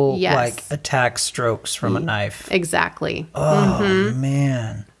full, Yes. attack strokes from a knife. Exactly. Oh,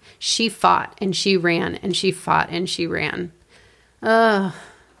 man. She fought and she ran and she fought and she ran. Ugh.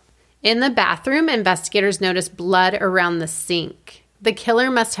 In the bathroom, investigators noticed blood around the sink. The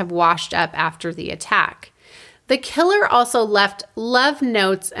killer must have washed up after the attack. The killer also left love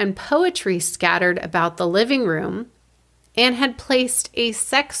notes and poetry scattered about the living room and had placed a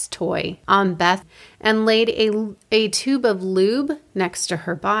sex toy on Beth and laid a tube of lube next to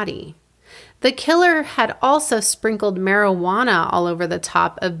her body. The killer had also sprinkled marijuana all over the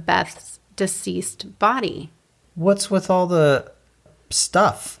top of Beth's deceased body. What's with all the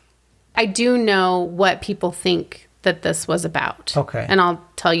stuff? I do know what people think that this was about. Okay. And I'll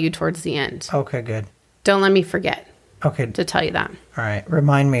tell you towards the end. Okay, good. Don't let me forget Okay. to tell you that. All right.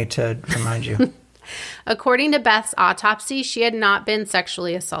 Remind me to remind you. According to Beth's autopsy, she had not been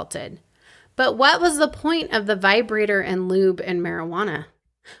sexually assaulted. But what was the point of the vibrator and lube and marijuana?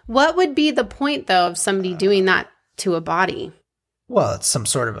 What would be the point, though, of somebody doing that to a body? Well, it's some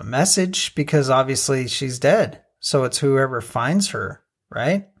sort of a message because obviously she's dead. So it's whoever finds her,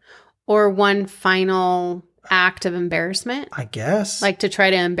 right? Or one final act of embarrassment? I guess. Like to try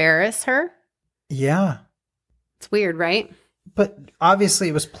to embarrass her? Yeah. It's weird, right? But obviously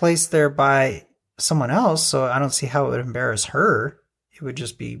it was placed there by someone else, so I don't see how it would embarrass her. It would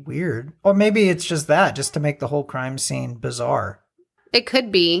just be weird. Or maybe it's just that, just to make the whole crime scene bizarre. It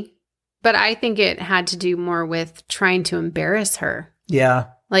could be, but I think it had to do more with trying to embarrass her. Yeah.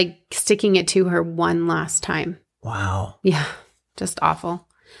 Like sticking it to her one last time. Wow. Yeah, just awful.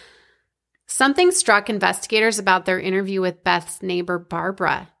 Something struck investigators about their interview with Beth's neighbor,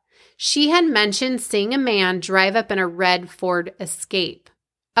 Barbara. She had mentioned seeing a man drive up in a red Ford Escape.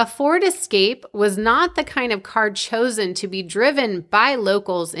 A Ford Escape was not the kind of car chosen to be driven by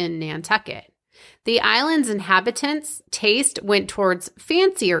locals in Nantucket. The island's inhabitants' taste went towards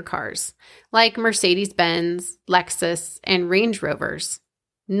fancier cars, like Mercedes-Benz, Lexus, and Range Rovers,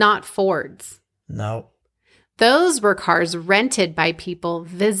 not Fords. No. Those were cars rented by people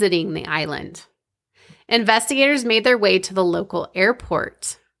visiting the island. Investigators made their way to the local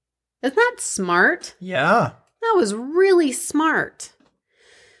airport. Isn't that smart? Yeah. That was really smart.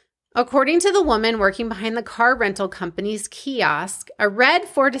 According to the woman working behind the car rental company's kiosk, a red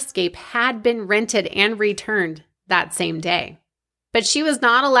Ford Escape had been rented and returned that same day. But she was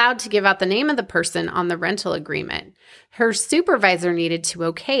not allowed to give out the name of the person on the rental agreement. Her supervisor needed to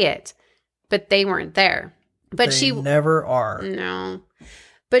okay it, but they weren't there. But they never are. No.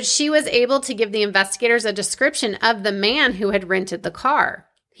 But she was able to give the investigators a description of the man who had rented the car.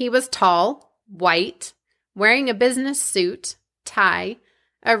 He was tall, white, wearing a business suit, tie,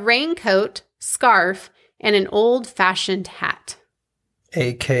 a raincoat, scarf, and an old-fashioned hat.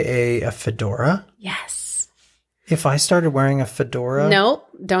 AKA a fedora? Yes. If I started wearing a fedora? Nope,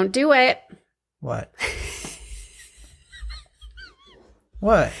 don't do it. What?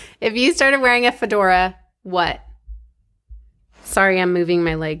 What? If you started wearing a fedora, what? Sorry, I'm moving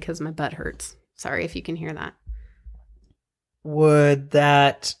my leg because my butt hurts. Sorry if you can hear that. Would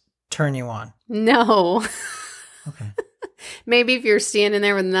that turn you on? No. Okay. Maybe if you're standing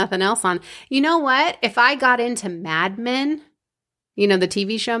there with nothing else on. You know what? If I got into Mad Men, you know, the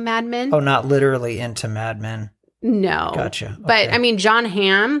TV show Mad Men? Oh, not literally into Mad Men. No. Gotcha. Okay. But I mean, John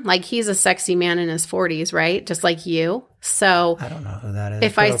Hamm, like he's a sexy man in his 40s, right? Just like you. So I don't know who that is.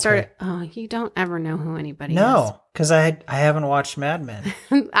 if I started, oh, you don't ever know who anybody is. No, because I haven't watched Mad Men.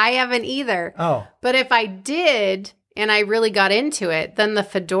 I haven't either. Oh. But if I did and I really got into it, then the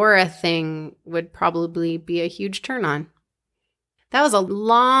fedora thing would probably be a huge turn on. That was a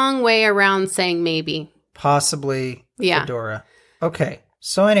long way around saying maybe. Possibly Yeah. fedora. Okay.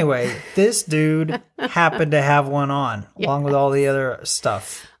 So anyway, this dude happened to have one on along with all the other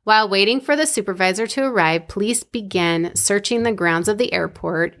stuff. While waiting for the supervisor to arrive, police began searching the grounds of the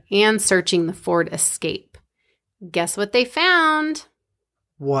airport and searching the Ford Escape. Guess what they found?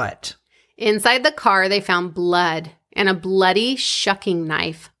 What? Inside the car, they found blood and a bloody shucking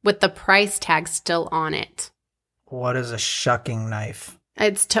knife with the price tag still on it. What is a shucking knife?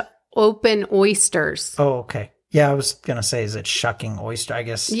 It's to open oysters. Oh, okay. Yeah, I was going to say, is it shucking oyster? I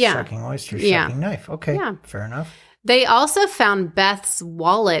guess shucking oyster, shucking knife. Okay, fair enough. They also found Beth's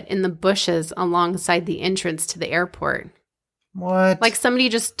wallet in the bushes alongside the entrance to the airport. What? Like somebody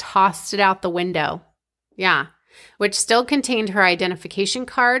just tossed it out the window. Yeah. Which still contained her identification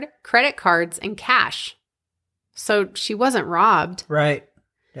card, credit cards, and cash. So she wasn't robbed. Right.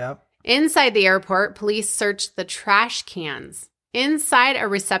 Yep. Inside the airport, police searched the trash cans. Inside a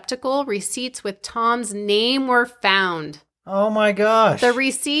receptacle, receipts with Tom's name were found. Oh my gosh. The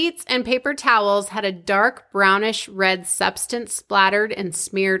receipts and paper towels had a dark brownish red substance splattered and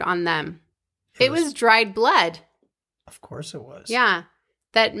smeared on them. It was dried blood. Of course it was. Yeah.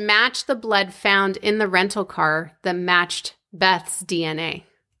 That matched the blood found in the rental car that matched Beth's DNA.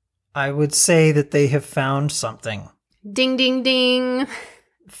 I would say that they have found something. Ding, ding, ding.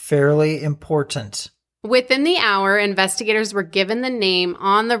 Fairly important. Within the hour, investigators were given the name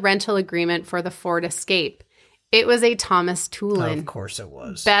on the rental agreement for the Ford Escape. It was a Thomas Toolan. Of course it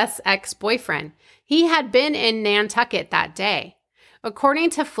was. Beth's ex-boyfriend. He had been in Nantucket that day. According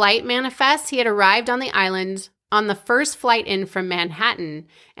to flight manifests, he had arrived on the island on the first flight in from Manhattan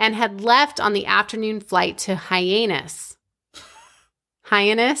and had left on the afternoon flight to Hyannis.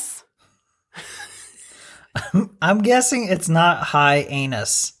 Hyannis? I'm guessing it's not high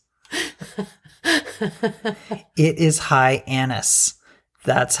anus. It is high anus.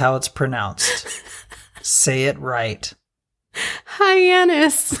 That's how it's pronounced. Say it right.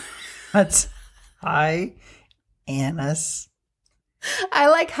 Hyannis. That's high anus. I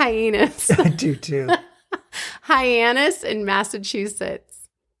like hyenas. I do too. Hyannis in Massachusetts.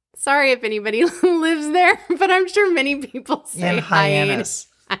 Sorry if anybody lives there, but I'm sure many people say Hyannis.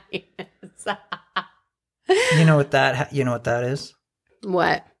 Hyannis. You know what that is?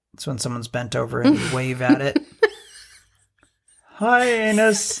 What? It's when someone's bent over and you wave at it.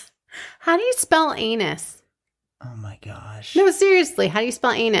 Hyannis. How do you spell anus? Oh my gosh. No, seriously, how do you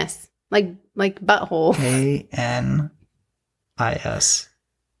spell anus? Like butthole. ANIS.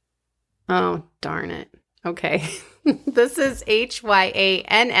 Oh, darn it. Okay. This is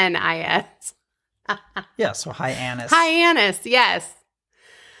HYANNIS. Yeah, so hyannis. Hyannis, yes.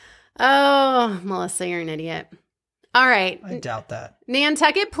 Oh, Melissa, you're an idiot. All right. I doubt that.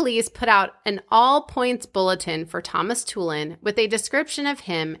 Nantucket police put out an all-points bulletin for Thomas Toolan with a description of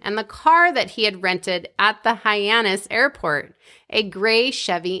him and the car that he had rented at the Hyannis airport, a gray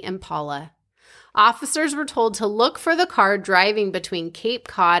Chevy Impala. Officers were told to look for the car driving between Cape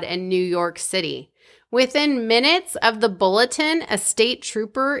Cod and New York City. Within minutes of the bulletin, a state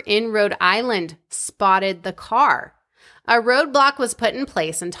trooper in Rhode Island spotted the car. A roadblock was put in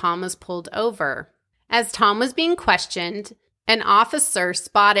place and Tom was pulled over. As Tom was being questioned, an officer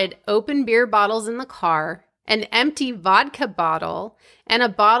spotted open beer bottles in the car, an empty vodka bottle, and a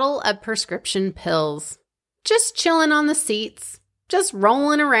bottle of prescription pills. Just chilling on the seats, just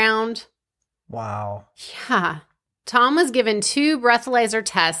rolling around. Wow. Yeah. Tom was given 2 breathalyzer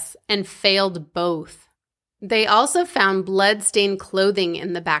tests and failed both. They also found blood-stained clothing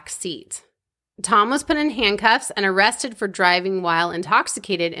in the back seat. Tom was put in handcuffs and arrested for driving while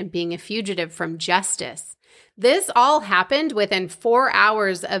intoxicated and being a fugitive from justice. This all happened within 4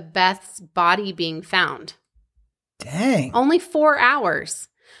 hours of Beth's body being found. Dang. Only 4 hours.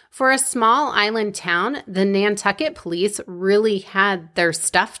 For a small island town, the Nantucket police really had their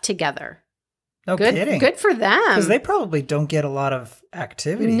stuff together. No kidding. Good for them. Because they probably don't get a lot of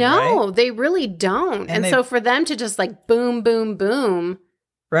activity, No, right? they really don't. And so for them to just like boom, boom, boom.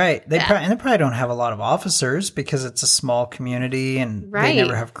 Right. They probably don't have a lot of officers because it's a small community and they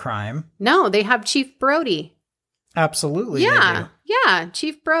never have crime. No, they have Chief Brody. Absolutely. Yeah. Yeah.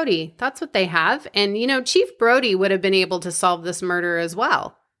 Chief Brody. That's what they have. And, Chief Brody would have been able to solve this murder as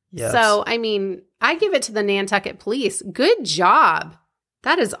well. Yes. So, I mean, I give it to the Nantucket police. Good job.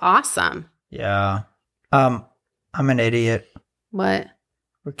 That is awesome. Yeah. I'm an idiot. What?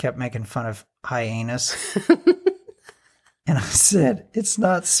 We kept making fun of hyenas. And I said, it's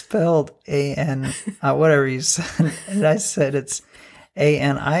not spelled A-N, whatever you said. And I said, it's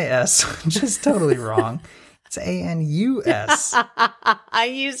A-N-I-S, which is totally wrong. It's A-N-U-S.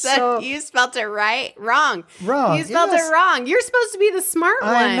 You said you spelled it wrong. Wrong. You spelled it wrong. You're supposed to be the smart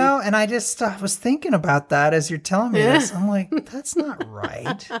one. I know. And I was thinking about that as you're telling me this. I'm like, that's not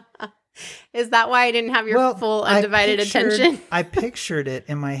right. Is that why I didn't have your full undivided attention? I pictured it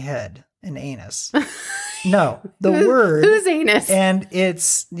in my head, an anus. No, the word. Who's anus? And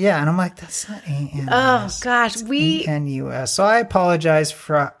it's, and I'm like, that's not A-N-U-S. Oh, gosh. A-N-U-S. So I apologize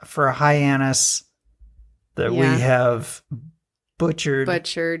for a hyanus that we have butchered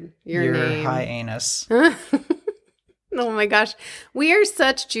your name. hyanus. Oh, my gosh. We are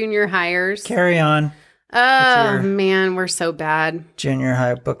such junior hires. Carry on. Oh, man, we're so bad. Junior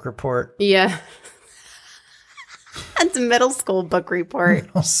high book report. Yeah. That's a middle school book report.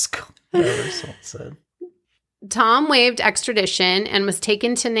 Middle school. Whatever someone said. Tom waived extradition and was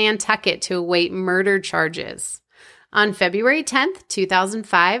taken to Nantucket to await murder charges. On February 10th,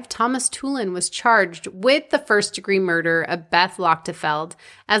 2005, Thomas Toolan was charged with the first-degree murder of Beth Lochtefeld,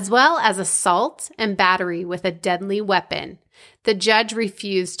 as well as assault and battery with a deadly weapon. The judge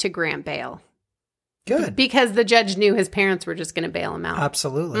refused to grant bail. Good. Because the judge knew his parents were just going to bail him out.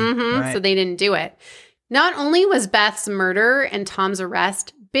 Absolutely. Right. So they didn't do it. Not only was Beth's murder and Tom's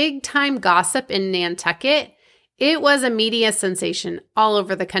arrest big-time gossip in Nantucket, it was a media sensation all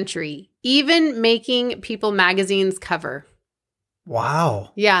over the country, even making People magazine's cover.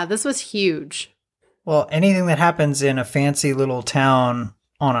 Wow. Yeah, this was huge. Well, anything that happens in a fancy little town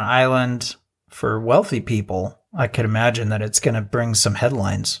on an island for wealthy people, I could imagine that it's going to bring some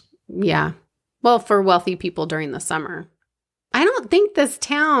headlines. Yeah. Well, for wealthy people during the summer. I don't think this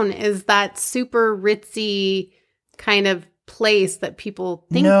town is that super ritzy kind of place that people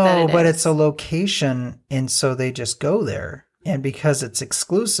think that it is. No, but it's a location, and so they just go there. And because it's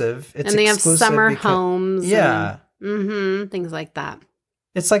exclusive, and they have summer homes. Yeah. Things like that.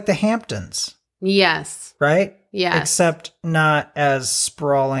 It's like the Hamptons. Yes. Right? Yes. Except not as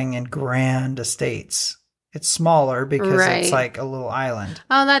sprawling and grand estates. It's smaller because it's like a little island.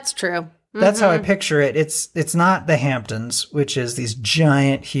 Oh, that's true. That's how I picture it. It's not the Hamptons, which is these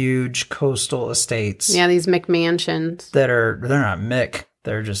giant, huge coastal estates. Yeah, these McMansions. They're not Mick.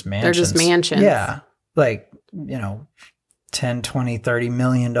 They're just mansions. They're just mansions. Yeah. Like, 10, 20, $30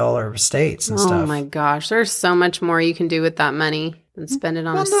 million estates and stuff. Oh my gosh. There's so much more you can do with that money than spend it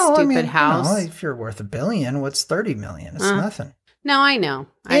on a stupid house. If you're worth $1 billion, what's $30 million? It's nothing. No, I know.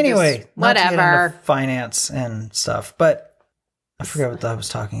 Anyway, whatever. Not to get into finance and stuff, but I forgot what I was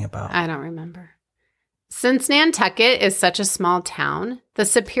talking about. I don't remember. Since Nantucket is such a small town, the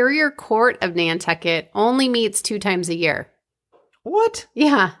Superior Court of Nantucket only meets 2 times a year. What?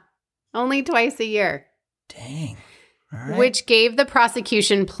 Yeah. Only twice a year. Dang. All right. Which gave the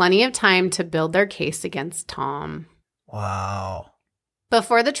prosecution plenty of time to build their case against Tom. Wow.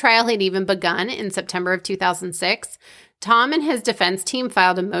 Before the trial had even begun in September of 2006, Tom and his defense team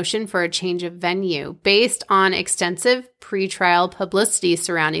filed a motion for a change of venue based on extensive pretrial publicity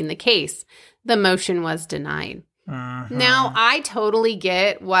surrounding the case. The motion was denied. Now, I totally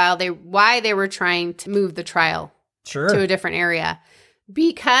get why they were trying to move the trial to a different area.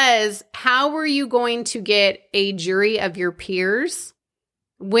 Because how were you going to get a jury of your peers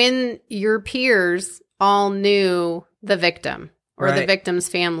when your peers all knew the victim or the victim's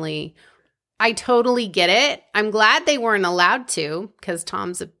family? I totally get it. I'm glad they weren't allowed to because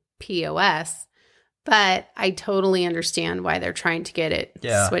Tom's a POS, but I totally understand why they're trying to get it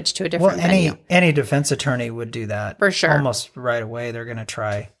switched to a different venue. Any defense attorney would do that. For sure. Almost right away they're going to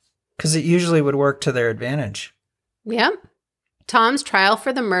try because it usually would work to their advantage. Yep. Tom's trial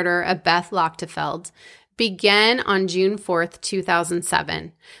for the murder of Beth Lochtefeld began on June 4th,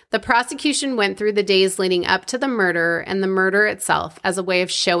 2007. The prosecution went through the days leading up to the murder and the murder itself as a way of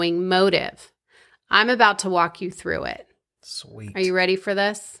showing motive. I'm about to walk you through it. Sweet. Are you ready for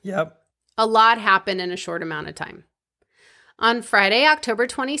this? Yep. A lot happened in a short amount of time. On Friday, October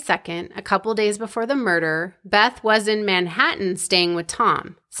 22nd, a couple days before the murder, Beth was in Manhattan staying with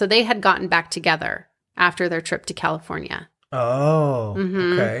Tom, so they had gotten back together after their trip to California. Oh,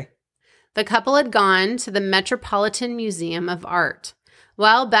 okay. The couple had gone to the Metropolitan Museum of Art.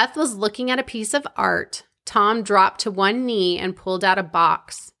 While Beth was looking at a piece of art, Tom dropped to one knee and pulled out a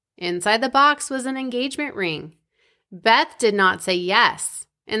box. Inside the box was an engagement ring. Beth did not say yes.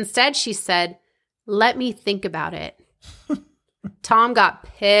 Instead, she said, "Let me think about it." Tom got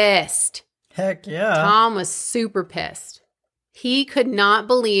pissed. Heck yeah. Tom was super pissed. He could not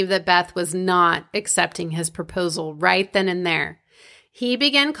believe that Beth was not accepting his proposal right then and there. He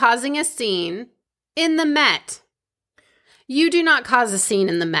began causing a scene in the Met. You do not cause a scene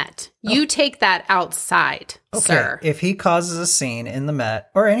in the Met. You take that outside, sir. If he causes a scene in the Met,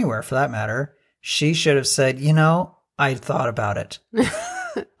 or anywhere for that matter, she should have said, I thought about it.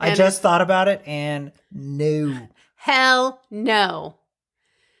 I just thought about it, and no. Hell no.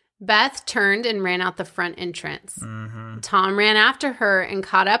 Beth turned and ran out the front entrance. Tom ran after her and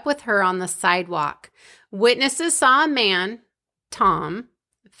caught up with her on the sidewalk. Witnesses saw a man, Tom,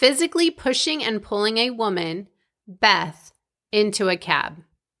 physically pushing and pulling a woman, Beth, into a cab.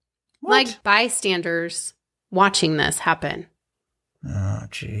 What? Like bystanders watching this happen. Oh,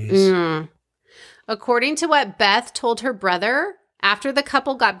 jeez. According to what Beth told her brother, after the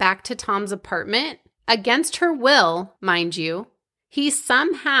couple got back to Tom's apartment, against her will, mind you, he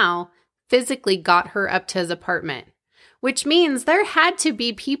somehow physically got her up to his apartment, which means there had to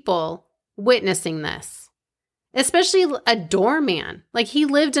be people witnessing this, especially a doorman. Like, he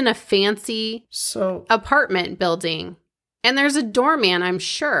lived in a fancy apartment building, and there's a doorman, I'm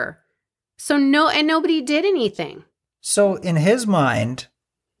sure. So nobody did anything. So in his mind,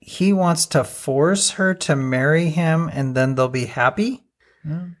 he wants to force her to marry him and then they'll be happy?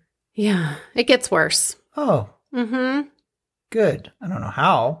 Yeah, it gets worse. Oh. Good. I don't know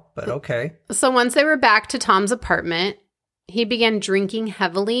how, but okay. So once they were back to Tom's apartment, he began drinking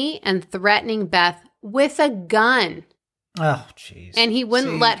heavily and threatening Beth with a gun. Oh, jeez. And he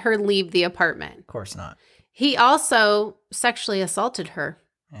wouldn't let her leave the apartment. Of course not. He also sexually assaulted her.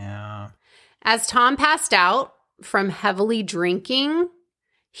 Yeah. As Tom passed out from heavily drinking,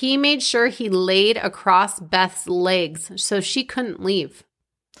 he made sure he laid across Beth's legs so she couldn't leave.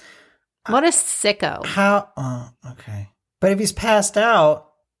 What a sicko. How? Oh, okay. But if he's passed out,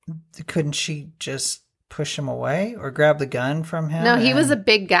 couldn't she just push him away or grab the gun from him? No, he was a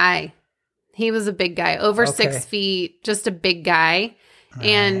big guy. He was a big guy, over 6 feet, just a big guy.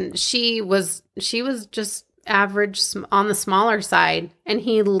 And she was just average on the smaller side, and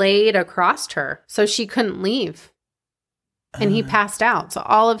he laid across her so she couldn't leave. And he passed out. So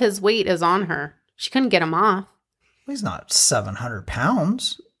all of his weight is on her. She couldn't get him off. He's not 700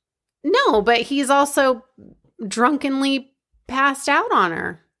 pounds. No, but he's also drunkenly passed out on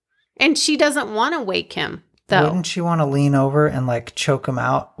her. And she doesn't want to wake him, though. Wouldn't she want to lean over and choke him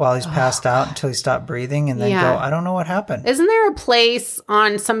out while he's passed out until he stopped breathing and then go, I don't know what happened? Isn't there a place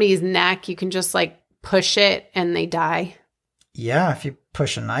on somebody's neck you can just push it and they die? Yeah, if you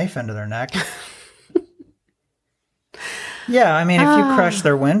push a knife into their neck. Yeah, I mean, if you crush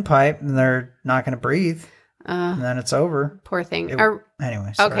their windpipe, then they're not going to breathe. And then it's over. Poor thing.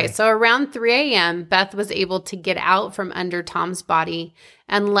 Anyway, sorry. Okay, so around 3 a.m., Beth was able to get out from under Tom's body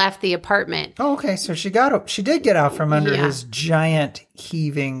and left the apartment. Oh, okay. So she did get out from under his giant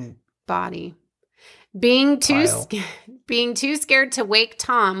heaving body. Being too scared to wake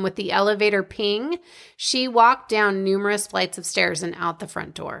Tom with the elevator ping, she walked down numerous flights of stairs and out the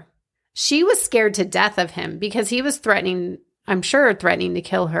front door. She was scared to death of him because he was threatening to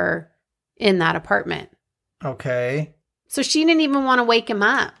kill her in that apartment. Okay. So she didn't even want to wake him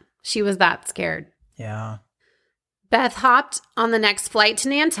up. She was that scared. Yeah. Beth hopped on the next flight to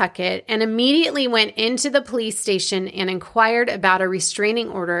Nantucket and immediately went into the police station and inquired about a restraining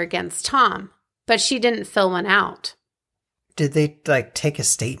order against Tom, but she didn't fill one out. Did they take a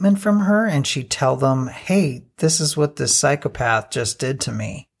statement from her and she tell them, hey, this is what this psychopath just did to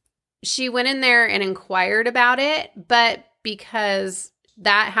me? She went in there and inquired about it, but because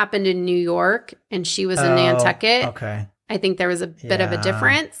that happened in New York and she was in Nantucket, okay. I think there was a bit of a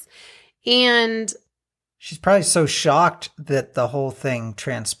difference. And she's probably so shocked that the whole thing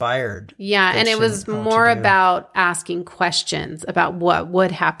transpired. Yeah, and it was more about asking questions about what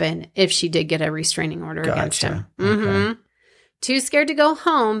would happen if she did get a restraining order against him. Okay. Too scared to go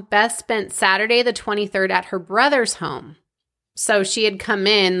home, Beth spent Saturday the 23rd at her brother's home. So she had come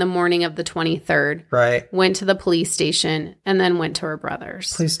in the morning of the 23rd, Right. went to the police station, and then went to her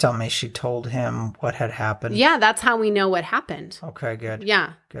brother's. Please tell me she told him what had happened. Yeah, that's how we know what happened. Okay, good.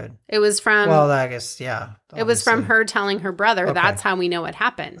 Yeah. Good. It was from... Well, I guess, yeah. It was from obviously. her telling her brother. Okay. That's how we know what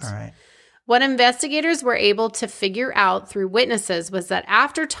happened. All right. What investigators were able to figure out through witnesses was that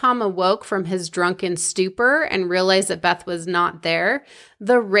after Tom awoke from his drunken stupor and realized that Beth was not there,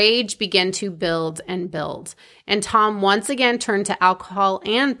 the rage began to build and build. And Tom once again turned to alcohol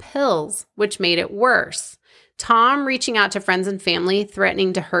and pills, which made it worse. Tom reaching out to friends and family,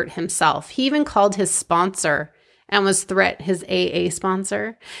 threatening to hurt himself. He even called his sponsor and was his AA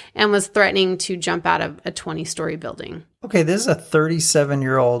sponsor, and was threatening to jump out of a 20-story building. Okay, this is a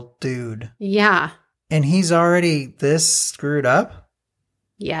 37-year-old dude. Yeah. And he's already this screwed up?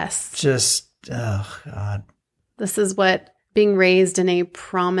 Yes. Just, oh, God. This is what being raised in a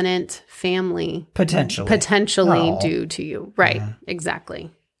prominent family Potentially potentially Oh. do to you. Right. Yeah.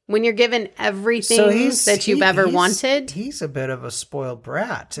 Exactly. When you're given everything that you've he's- ever wanted. He's a bit of a spoiled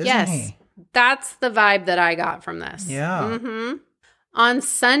brat, isn't Yes. he? That's the vibe that I got from this. Yeah. Mm-hmm. On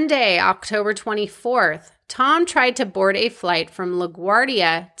Sunday, October 24th, Tom tried to board a flight from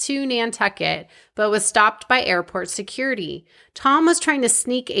LaGuardia to Nantucket, but was stopped by airport security. Tom was trying to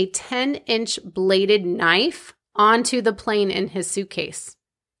sneak a 10-inch bladed knife onto the plane in his suitcase.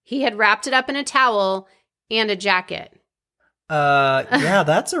 He had wrapped it up in a towel and a jacket. Yeah,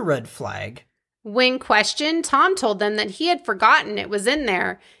 that's a red flag. When questioned, Tom told them that he had forgotten it was in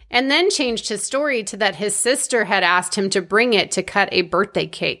there, and then changed his story to that his sister had asked him to bring it to cut a birthday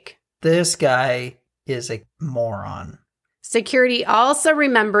cake. This guy is a moron. Security also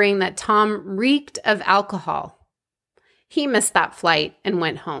remembering that Tom reeked of alcohol. He missed that flight and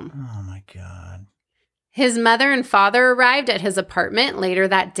went home. Oh, my God. His mother and father arrived at his apartment later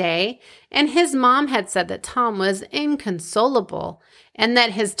that day, and his mom had said that Tom was inconsolable and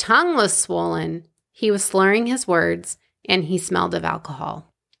that his tongue was swollen. He was slurring his words, and he smelled of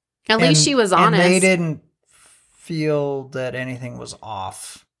alcohol. At least she was honest. And they didn't feel that anything was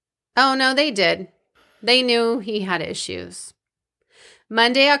off. Oh, no, they did. They knew he had issues.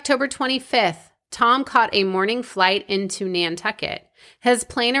 Monday, October 25th, Tom caught a morning flight into Nantucket. His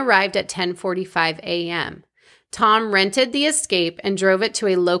plane arrived at 10:45 a.m. Tom rented the Escape and drove it to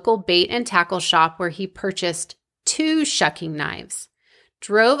a local bait and tackle shop where he purchased 2 shucking knives,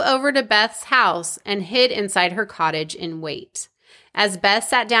 drove over to Beth's house, and hid inside her cottage in wait. As Beth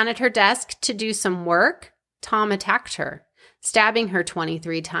sat down at her desk to do some work, Tom attacked her, stabbing her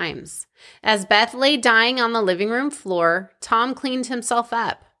 23 times. As Beth lay dying on the living room floor, Tom cleaned himself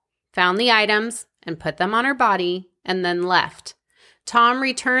up, found the items, and put them on her body, and then left. Tom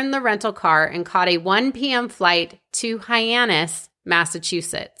returned the rental car and caught a 1 p.m. flight to Hyannis,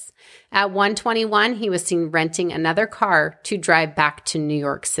 Massachusetts. At 1:21, he was seen renting another car to drive back to New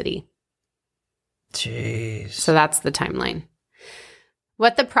York City. Jeez. So that's the timeline.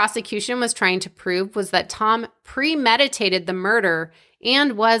 What the prosecution was trying to prove was that Tom premeditated the murder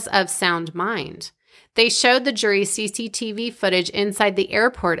and was of sound mind. They showed the jury CCTV footage inside the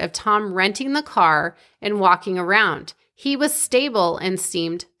airport of Tom renting the car and walking around. He was stable and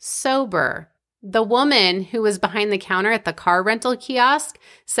seemed sober. The woman who was behind the counter at the car rental kiosk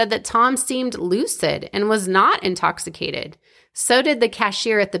said that Tom seemed lucid and was not intoxicated. So did the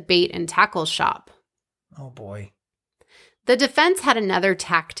cashier at the bait and tackle shop. Oh, boy. The defense had another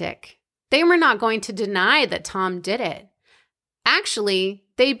tactic. They were not going to deny that Tom did it. Actually,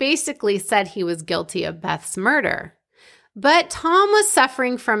 they basically said he was guilty of Beth's murder. But Tom was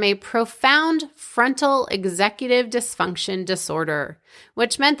suffering from a profound frontal executive dysfunction disorder,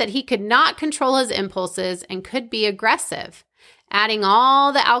 which meant that he could not control his impulses and could be aggressive. Adding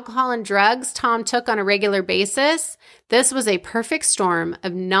all the alcohol and drugs Tom took on a regular basis, this was a perfect storm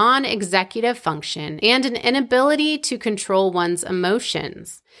of non-executive function and an inability to control one's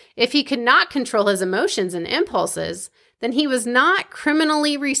emotions. If he could not control his emotions and impulses, then he was not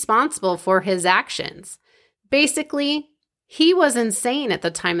criminally responsible for his actions. Basically, he was insane at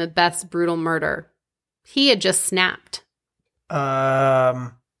the time of Beth's brutal murder. He had just snapped.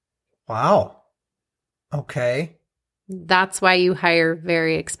 Wow. Okay. That's why you hire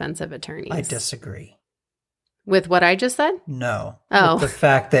very expensive attorneys. I disagree. With what I just said? No. Oh. With the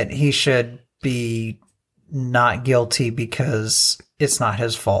fact that he should be not guilty because it's not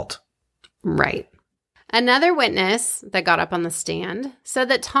his fault. Right. Another witness that got up on the stand said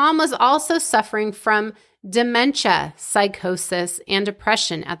that Tom was also suffering from dementia, psychosis, and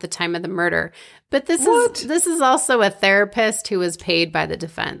depression at the time of the murder. But this is also a therapist who was paid by the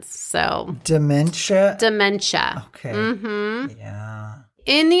defense. So Dementia? Dementia. Okay. Yeah.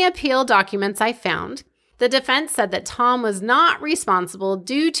 In the appeal documents I found, the defense said that Tom was not responsible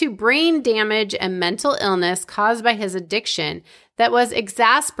due to brain damage and mental illness caused by his addiction that was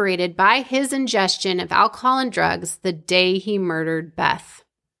exacerbated by his ingestion of alcohol and drugs the day he murdered Beth.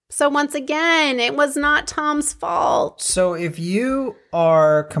 So once again, it was not Tom's fault. So if you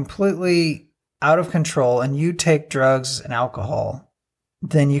are completely out of control and you take drugs and alcohol,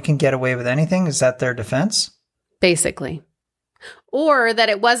 then you can get away with anything? Is that their defense? Basically. Or that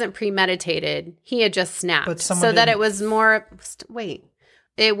it wasn't premeditated. He had just snapped. So that it was more,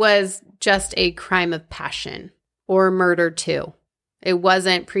 it was just a crime of passion or murder too. It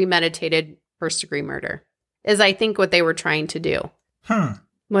wasn't premeditated first-degree murder, is I think what they were trying to do.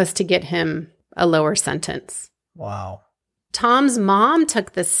 Was to get him a lower sentence. Wow. Tom's mom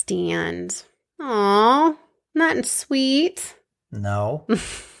took the stand. Aw, not sweet. No.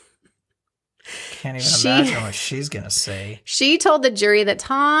 Can't even imagine what she's going to say. She told the jury that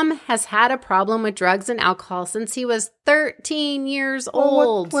Tom has had a problem with drugs and alcohol since he was 13 years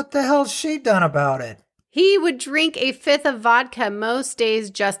old. What the hell's she done about it? He would drink a fifth of vodka most days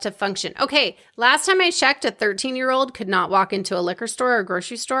just to function. Okay, last time I checked, a 13-year-old could not walk into a liquor store or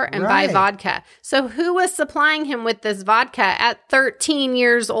grocery store and buy vodka. So who was supplying him with this vodka at 13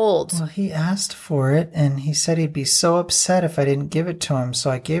 years old? Well, he asked for it, and he said he'd be so upset if I didn't give it to him, so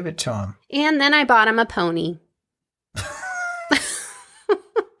I gave it to him. And then I bought him a pony.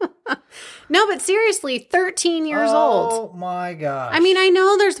 No, but seriously, 13 years old. Oh, my gosh. I mean, I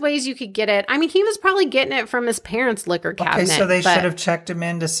know there's ways you could get it. I mean, he was probably getting it from his parents' liquor cabinet. Okay, so they should have checked him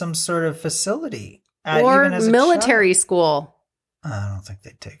into some sort of facility. Or even as a military child. School. I don't think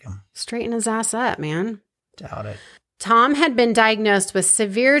they'd take him. Straighten his ass up, man. Doubt it. Tom had been diagnosed with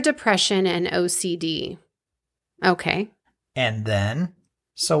severe depression and OCD. Okay. And then?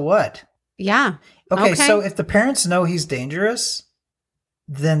 So what? Yeah. Okay, so if the parents know he's dangerous,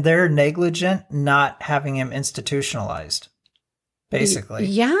 then they're negligent not having him institutionalized, basically.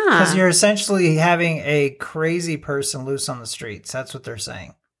 Yeah. Because you're essentially having a crazy person loose on the streets. That's what they're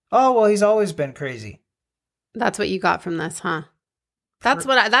saying. Oh, well, he's always been crazy. That's what you got from this, huh? That's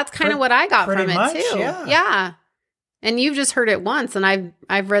kind of what I got from it too. Yeah. And you've just heard it once, and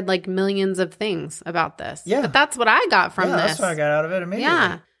I've read like millions of things about this. Yeah. But that's what I got from this. That's what I got out of it immediately.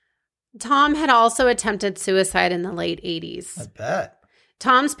 Yeah. Tom had also attempted suicide in the late 80s. I bet.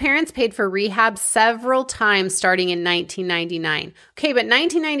 Tom's parents paid for rehab several times starting in 1999. Okay, but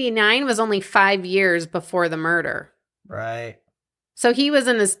 1999 was only 5 years before the murder. Right. So he was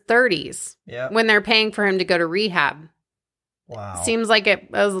in his 30s Yep. when they're paying for him to go to rehab. Wow. Seems like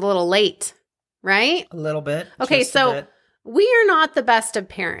it was a little late, right? A little bit. Okay, so we are not the best of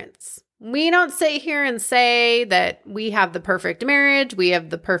parents. We don't sit here and say that we have the perfect marriage, we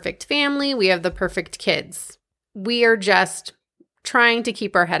have the perfect family, we have the perfect kids. We are just trying to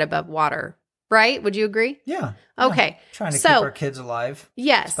keep our head above water, right? Would you agree? Yeah. Okay. Yeah. Trying to keep our kids alive.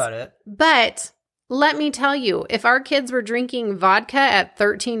 Yes. That's about it. But let me tell you, if our kids were drinking vodka at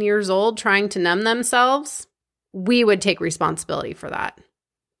 13 years old trying to numb themselves, we would take responsibility for that.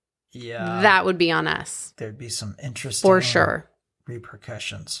 Yeah. That would be on us. There'd be some interesting for sure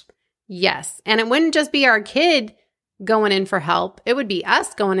repercussions. Yes. And it wouldn't just be our kid going in for help. It would be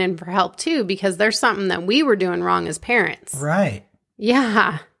us going in for help too, because there's something that we were doing wrong as parents. Right.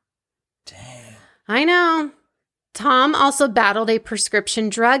 Yeah. Dang. I know. Tom also battled a prescription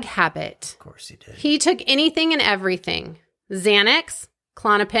drug habit. Of course he did. He took anything and everything. Xanax,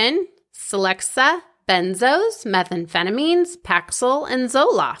 Klonopin, Celexa, benzos, methamphetamines, Paxil, and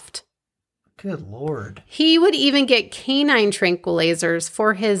Zoloft. Good Lord. He would even get canine tranquilizers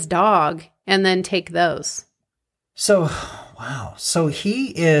for his dog and then take those. So, wow. So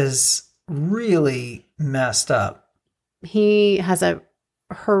he is really messed up. He has a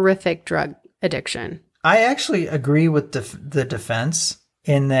horrific drug addiction. I actually agree with the defense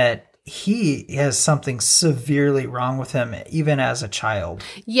in that he has something severely wrong with him, even as a child.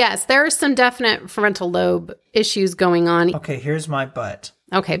 Yes, there are some definite frontal lobe issues going on. Okay, here's my but.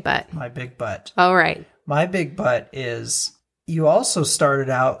 Okay, but. My big but. All right. My big but is you also started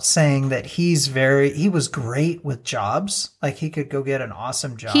out saying that he was great with jobs. Like he could go get an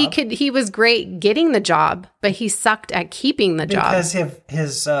awesome job. He was great getting the job, but he sucked at keeping the job. Because of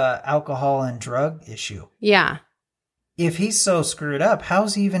his alcohol and drug issue. Yeah. if he's so screwed up, how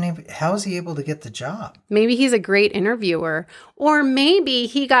is he able to get the job? Maybe he's a great interviewer. Or maybe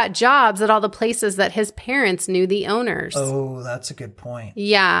he got jobs at all the places that his parents knew the owners. Oh, that's a good point.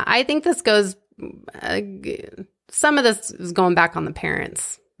 Yeah, I think this goes... some of this is going back on the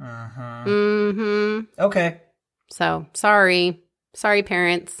parents. Uh-huh. Mm-hmm. Okay. So, sorry. Sorry,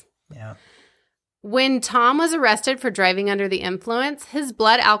 parents. Yeah. When Tom was arrested for driving under the influence, his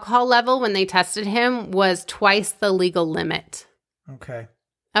blood alcohol level when they tested him was twice the legal limit. Okay.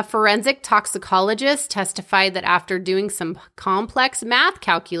 A forensic toxicologist testified that after doing some complex math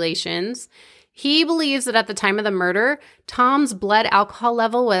calculations, he believes that at the time of the murder, Tom's blood alcohol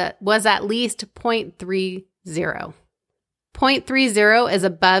level was at least 0.30. 0.30 is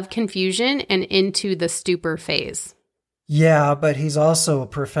above confusion and into the stupor phase. Yeah, but he's also a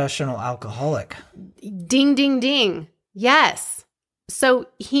professional alcoholic. Ding, ding, ding. Yes. So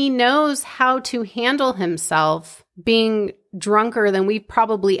he knows how to handle himself being drunker than we've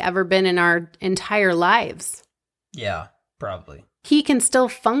probably ever been in our entire lives. Yeah, probably. He can still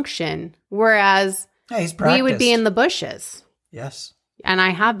function, whereas he's we would be in the bushes. Yes. And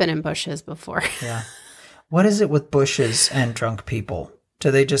I have been in bushes before. Yeah. What is it with bushes and drunk people? Do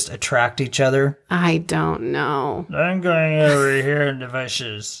they just attract each other? I don't know. I'm going over here in the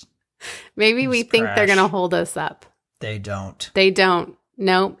bushes. Maybe we think they're going to hold us up. They don't. They don't.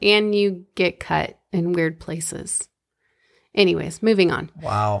 No. And you get cut in weird places. Anyways, moving on.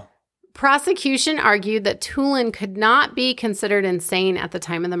 Wow. Prosecution argued that Toolan could not be considered insane at the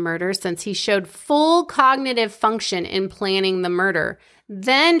time of the murder since he showed full cognitive function in planning the murder,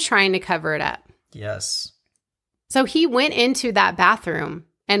 then trying to cover it up. Yes. So he went into that bathroom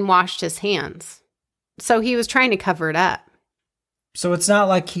and washed his hands. So he was trying to cover it up. So it's not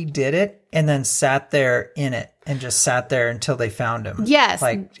like he did it and then sat there in it and just sat there until they found him. Yes.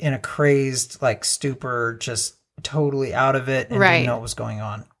 Like in a crazed, like stupor, just totally out of it and didn't know what was going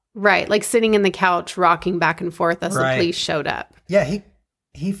on. Right. Like sitting in the couch, rocking back and forth as the police showed up. Yeah.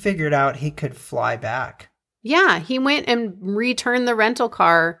 He figured out he could fly back. Yeah. He went and returned the rental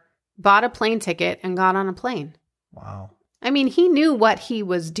car, bought a plane ticket, and got on a plane. Wow. I mean, he knew what he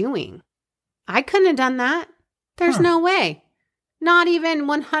was doing. I couldn't have done that. There's no way. Not even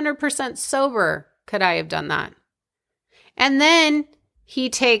 100% sober could I have done that. And then he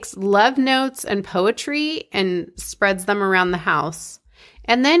takes love notes and poetry and spreads them around the house.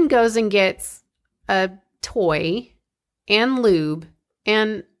 And then goes and gets a toy and lube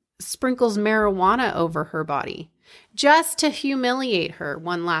and sprinkles marijuana over her body just to humiliate her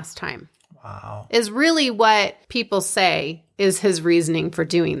one last time. Wow. Is really what people say is his reasoning for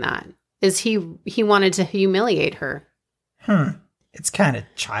doing that. Is he wanted to humiliate her. It's kind of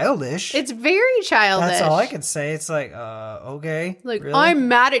childish. It's very childish. That's all I can say. It's like, okay. Like, really? I'm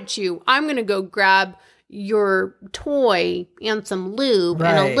mad at you. I'm going to go grab your toy and some lube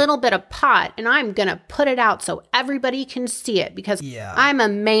and a little bit of pot, and I'm going to put it out so everybody can see it because I'm a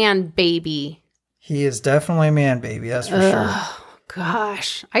man baby. He is definitely a man baby, that's for sure.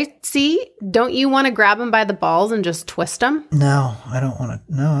 Gosh. I see. Don't you want to grab him by the balls and just twist him? No, I don't want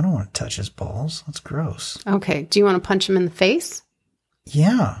to. No, I don't want to touch his balls. That's gross. Okay. Do you want to punch him in the face?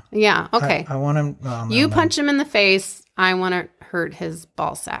 Yeah. Yeah. Okay. I want him. You punch him in the face. I want to hurt his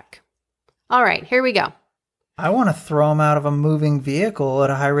ball sack. All right. Here we go. I want to throw him out of a moving vehicle at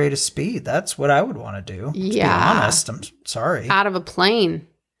a high rate of speed. That's what I would want to do. Yeah. To be honest, I'm sorry. Out of a plane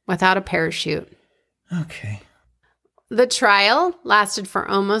without a parachute. Okay. The trial lasted for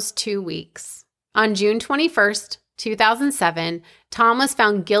almost 2 weeks. On June 21st, 2007, Tom was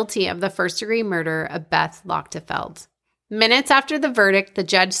found guilty of the first-degree murder of Beth Lochtefeld. Minutes after the verdict, the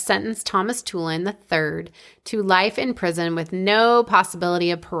judge sentenced Thomas Toolan III to life in prison with no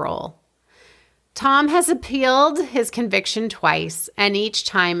possibility of parole. Tom has appealed his conviction twice, and each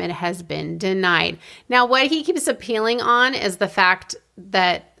time it has been denied. Now, what he keeps appealing on is the fact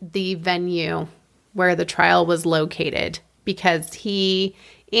that the venue where the trial was located, because he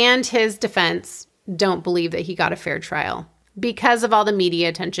and his defense don't believe that he got a fair trial because of all the media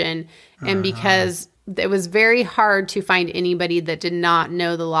attention and because it was very hard to find anybody that did not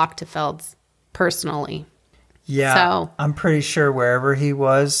know the Lochtefelds personally. Yeah, so, I'm pretty sure wherever he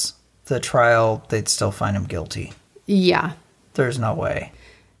was, the trial, they'd still find him guilty. Yeah. There's no way.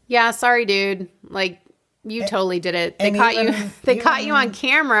 Yeah, sorry, dude. Like, you totally did it. They caught you. They caught you on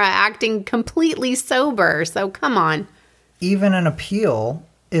camera acting completely sober. So come on. Even an appeal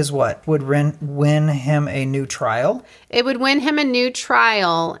is what would win him a new trial. It would win him a new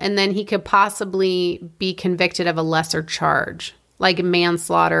trial, and then he could possibly be convicted of a lesser charge, like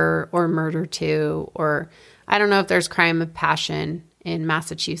manslaughter or murder too, or I don't know if there's crime of passion in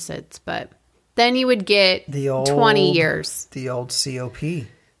Massachusetts, but then you would get 20 years. The old COP.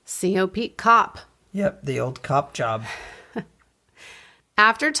 COP, cop. Yep, the old cop job.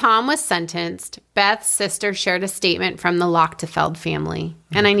 After Tom was sentenced, Beth's sister shared a statement from the Lochtefeld family.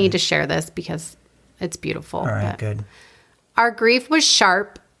 And I need to share this because it's beautiful. All right, good. Our grief was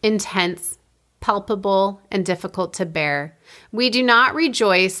sharp, intense, palpable, and difficult to bear. We do not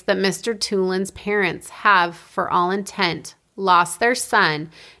rejoice that Mr. Toolan's parents have, for all intent, lost their son,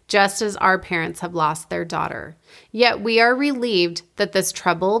 just as our parents have lost their daughter. Yet we are relieved that this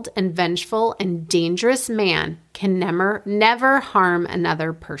troubled and vengeful and dangerous man can never harm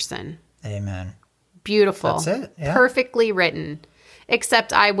another person. Amen. Beautiful. That's it. Yeah. Perfectly written.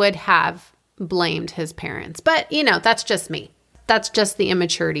 Except I would have blamed his parents. But, that's just me. That's just the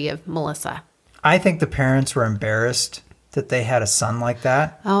immaturity of Melissa. I think the parents were embarrassed that they had a son like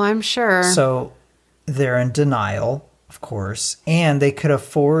that. Oh, I'm sure. So they're in denial, of course, and they could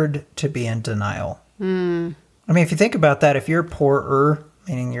afford to be in denial. I mean, if you think about that, if you're poorer,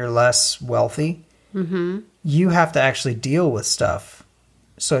 meaning you're less wealthy, you have to actually deal with stuff.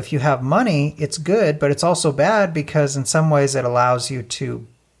 So if you have money, it's good, but it's also bad because in some ways it allows you to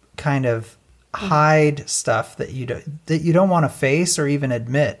kind of hide stuff that you don't want to face or even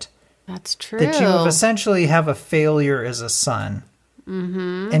admit. That's true. That you essentially have a failure as a son.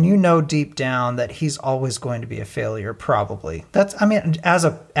 And deep down that he's always going to be a failure, probably. As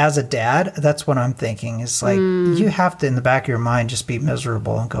a dad, that's what I'm thinking. Is like, you have to, in the back of your mind, just be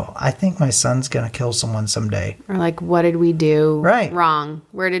miserable and go, I think my son's going to kill someone someday. Or like, what did we do right. wrong?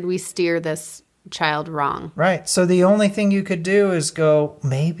 Where did we steer this child wrong? Right. So the only thing you could do is go,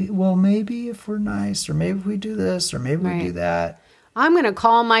 maybe if we're nice, or maybe we do this, or maybe we do that. I'm going to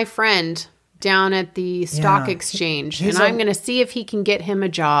call my friend down at the stock exchange, and I'm going to see if he can get him a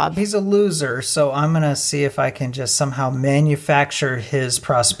job. He's a loser, so I'm going to see if I can just somehow manufacture his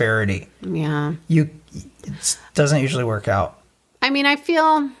prosperity. Yeah. It doesn't usually work out. I mean, I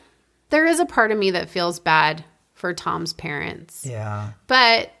feel there is a part of me that feels bad for Tom's parents. Yeah.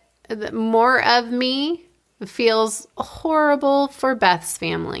 But more of me feels horrible for Beth's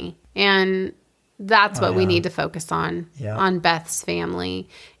family. And that's what we need to focus on Beth's family,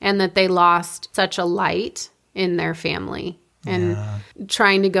 and that they lost such a light in their family. And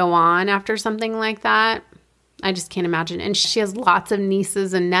trying to go on after something like that, I just can't imagine. And she has lots of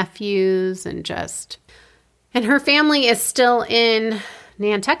nieces and nephews, and her family is still in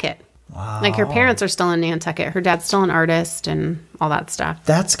Nantucket. Wow. Like her parents are still in Nantucket. Her dad's still an artist and all that stuff.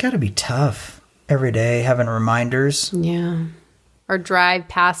 That's got to be tough every day, having reminders. Yeah. Or drive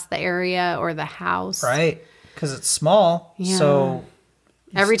past the area or the house. Right. Because it's small. Yeah. So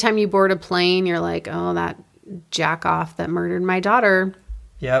every time you board a plane, you're like, oh, that jack-off that murdered my daughter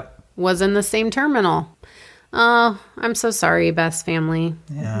was in the same terminal. Oh, I'm so sorry, Beth's family.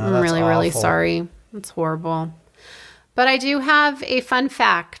 Yeah, I'm really, really awful. sorry. It's horrible. But I do have a fun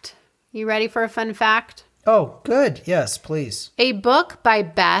fact. You ready for a fun fact? Oh, good. Yes, please. A book by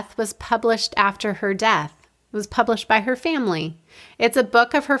Beth was published after her death. It was published by her family. It's a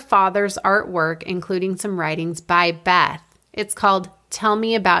book of her father's artwork, including some writings by Beth. It's called Tell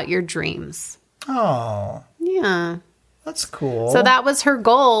Me About Your Dreams. Oh. Yeah. That's cool. So that was her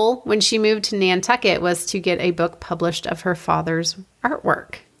goal when she moved to Nantucket, was to get a book published of her father's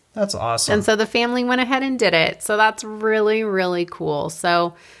artwork. That's awesome. And so the family went ahead and did it. So that's really, really cool.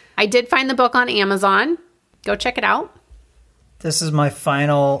 So I did find the book on Amazon. Go check it out. This is my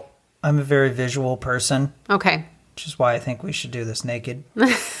final... I'm a very visual person. Okay. Which is why I think we should do this naked.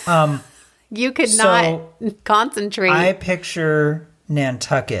 You could not concentrate. I picture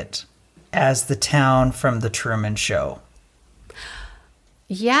Nantucket as the town from The Truman Show.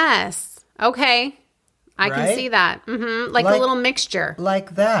 Yes. Okay. I can see that. Like a little mixture.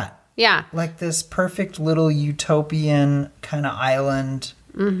 Like that. Yeah. Like this perfect little utopian kind of island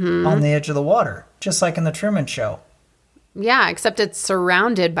on the edge of the water. Just like in The Truman Show. Yeah, except it's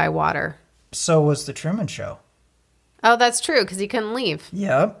surrounded by water. So was The Truman Show. Oh, that's true, because he couldn't leave.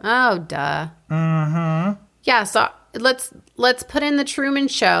 Yep. Oh, duh. Mm-hmm. Yeah, so let's put in The Truman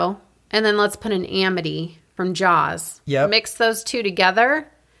Show, and then let's put in Amity from Jaws. Yep. Mix those two together,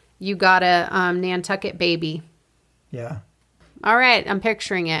 you got a Nantucket baby. Yeah. All right, I'm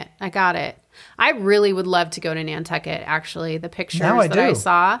picturing it. I got it. I really would love to go to Nantucket, actually. The pictures that I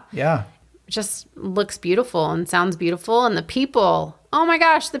saw. Yeah. Just looks beautiful and sounds beautiful. And the people, oh my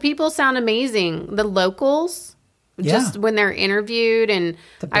gosh, the people sound amazing. The locals, just when they're interviewed, and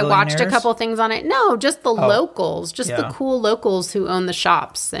I watched a couple things on it. No, just the locals, the cool locals who own the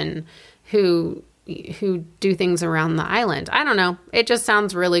shops and who do things around the island. I don't know. It just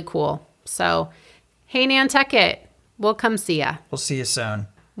sounds really cool. So, hey, Nantucket, we'll come see ya. We'll see you soon.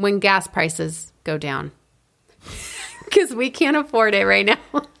 when gas prices go down. Because we can't afford it right now.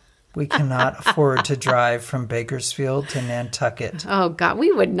 We cannot afford to drive from Bakersfield to Nantucket. Oh, God.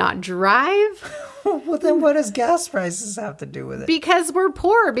 We would not drive. Well, then what does gas prices have to do with it? Because we're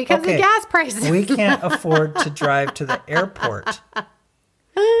poor because of gas prices. We can't afford to drive to the airport and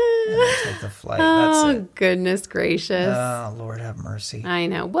then take the flight. That's it. Goodness gracious. Oh, Lord have mercy. I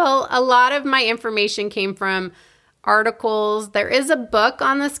know. Well, a lot of my information came from articles. There is a book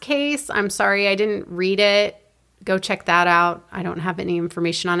on this case. I'm sorry I didn't read it. Go check that out. I don't have any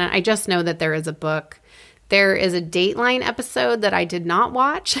information on it. I just know that there is a book. There is a Dateline episode that I did not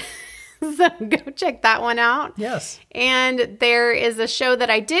watch. So go check that one out. Yes. And there is a show that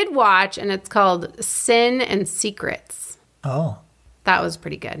I did watch, and it's called Sin and Secrets. Oh. That was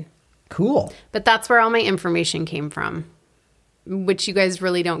pretty good. Cool. But that's where all my information came from, which you guys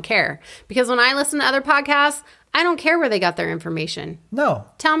really don't care. Because when I listen to other podcasts, I don't care where they got their information. No.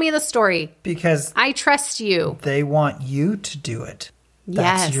 Tell me the story. Because I trust you. they want you to do it.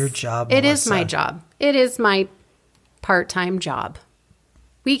 That's your job, It Melissa. is my job. It is my part-time job.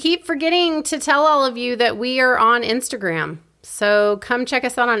 We keep forgetting to tell all of you that we are on Instagram. So come check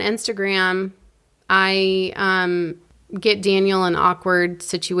us out on Instagram. I get Daniel in awkward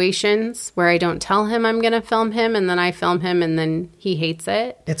situations where I don't tell him I'm going to film him, and then I film him, and then he hates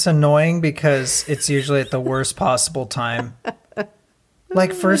it. It's annoying because it's usually at the worst possible time.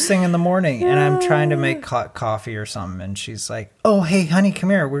 Like first thing in the morning, and I'm trying to make coffee or something, and she's like, oh, hey, honey, come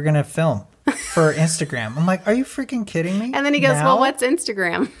here. We're going to film for Instagram. I'm like, are you freaking kidding me? And then he goes, now? well, what's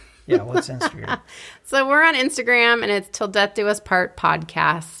Instagram? Yeah, what's Instagram? So we're on Instagram, and it's Till Death Do Us Part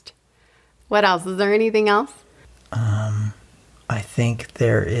podcast. What else? Is there anything else? I think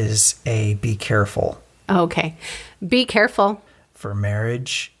there is a be careful. Okay. Be careful. For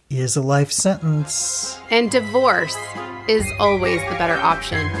marriage is a life sentence. And divorce is always the better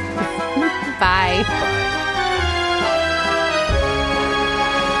option. Bye. Bye.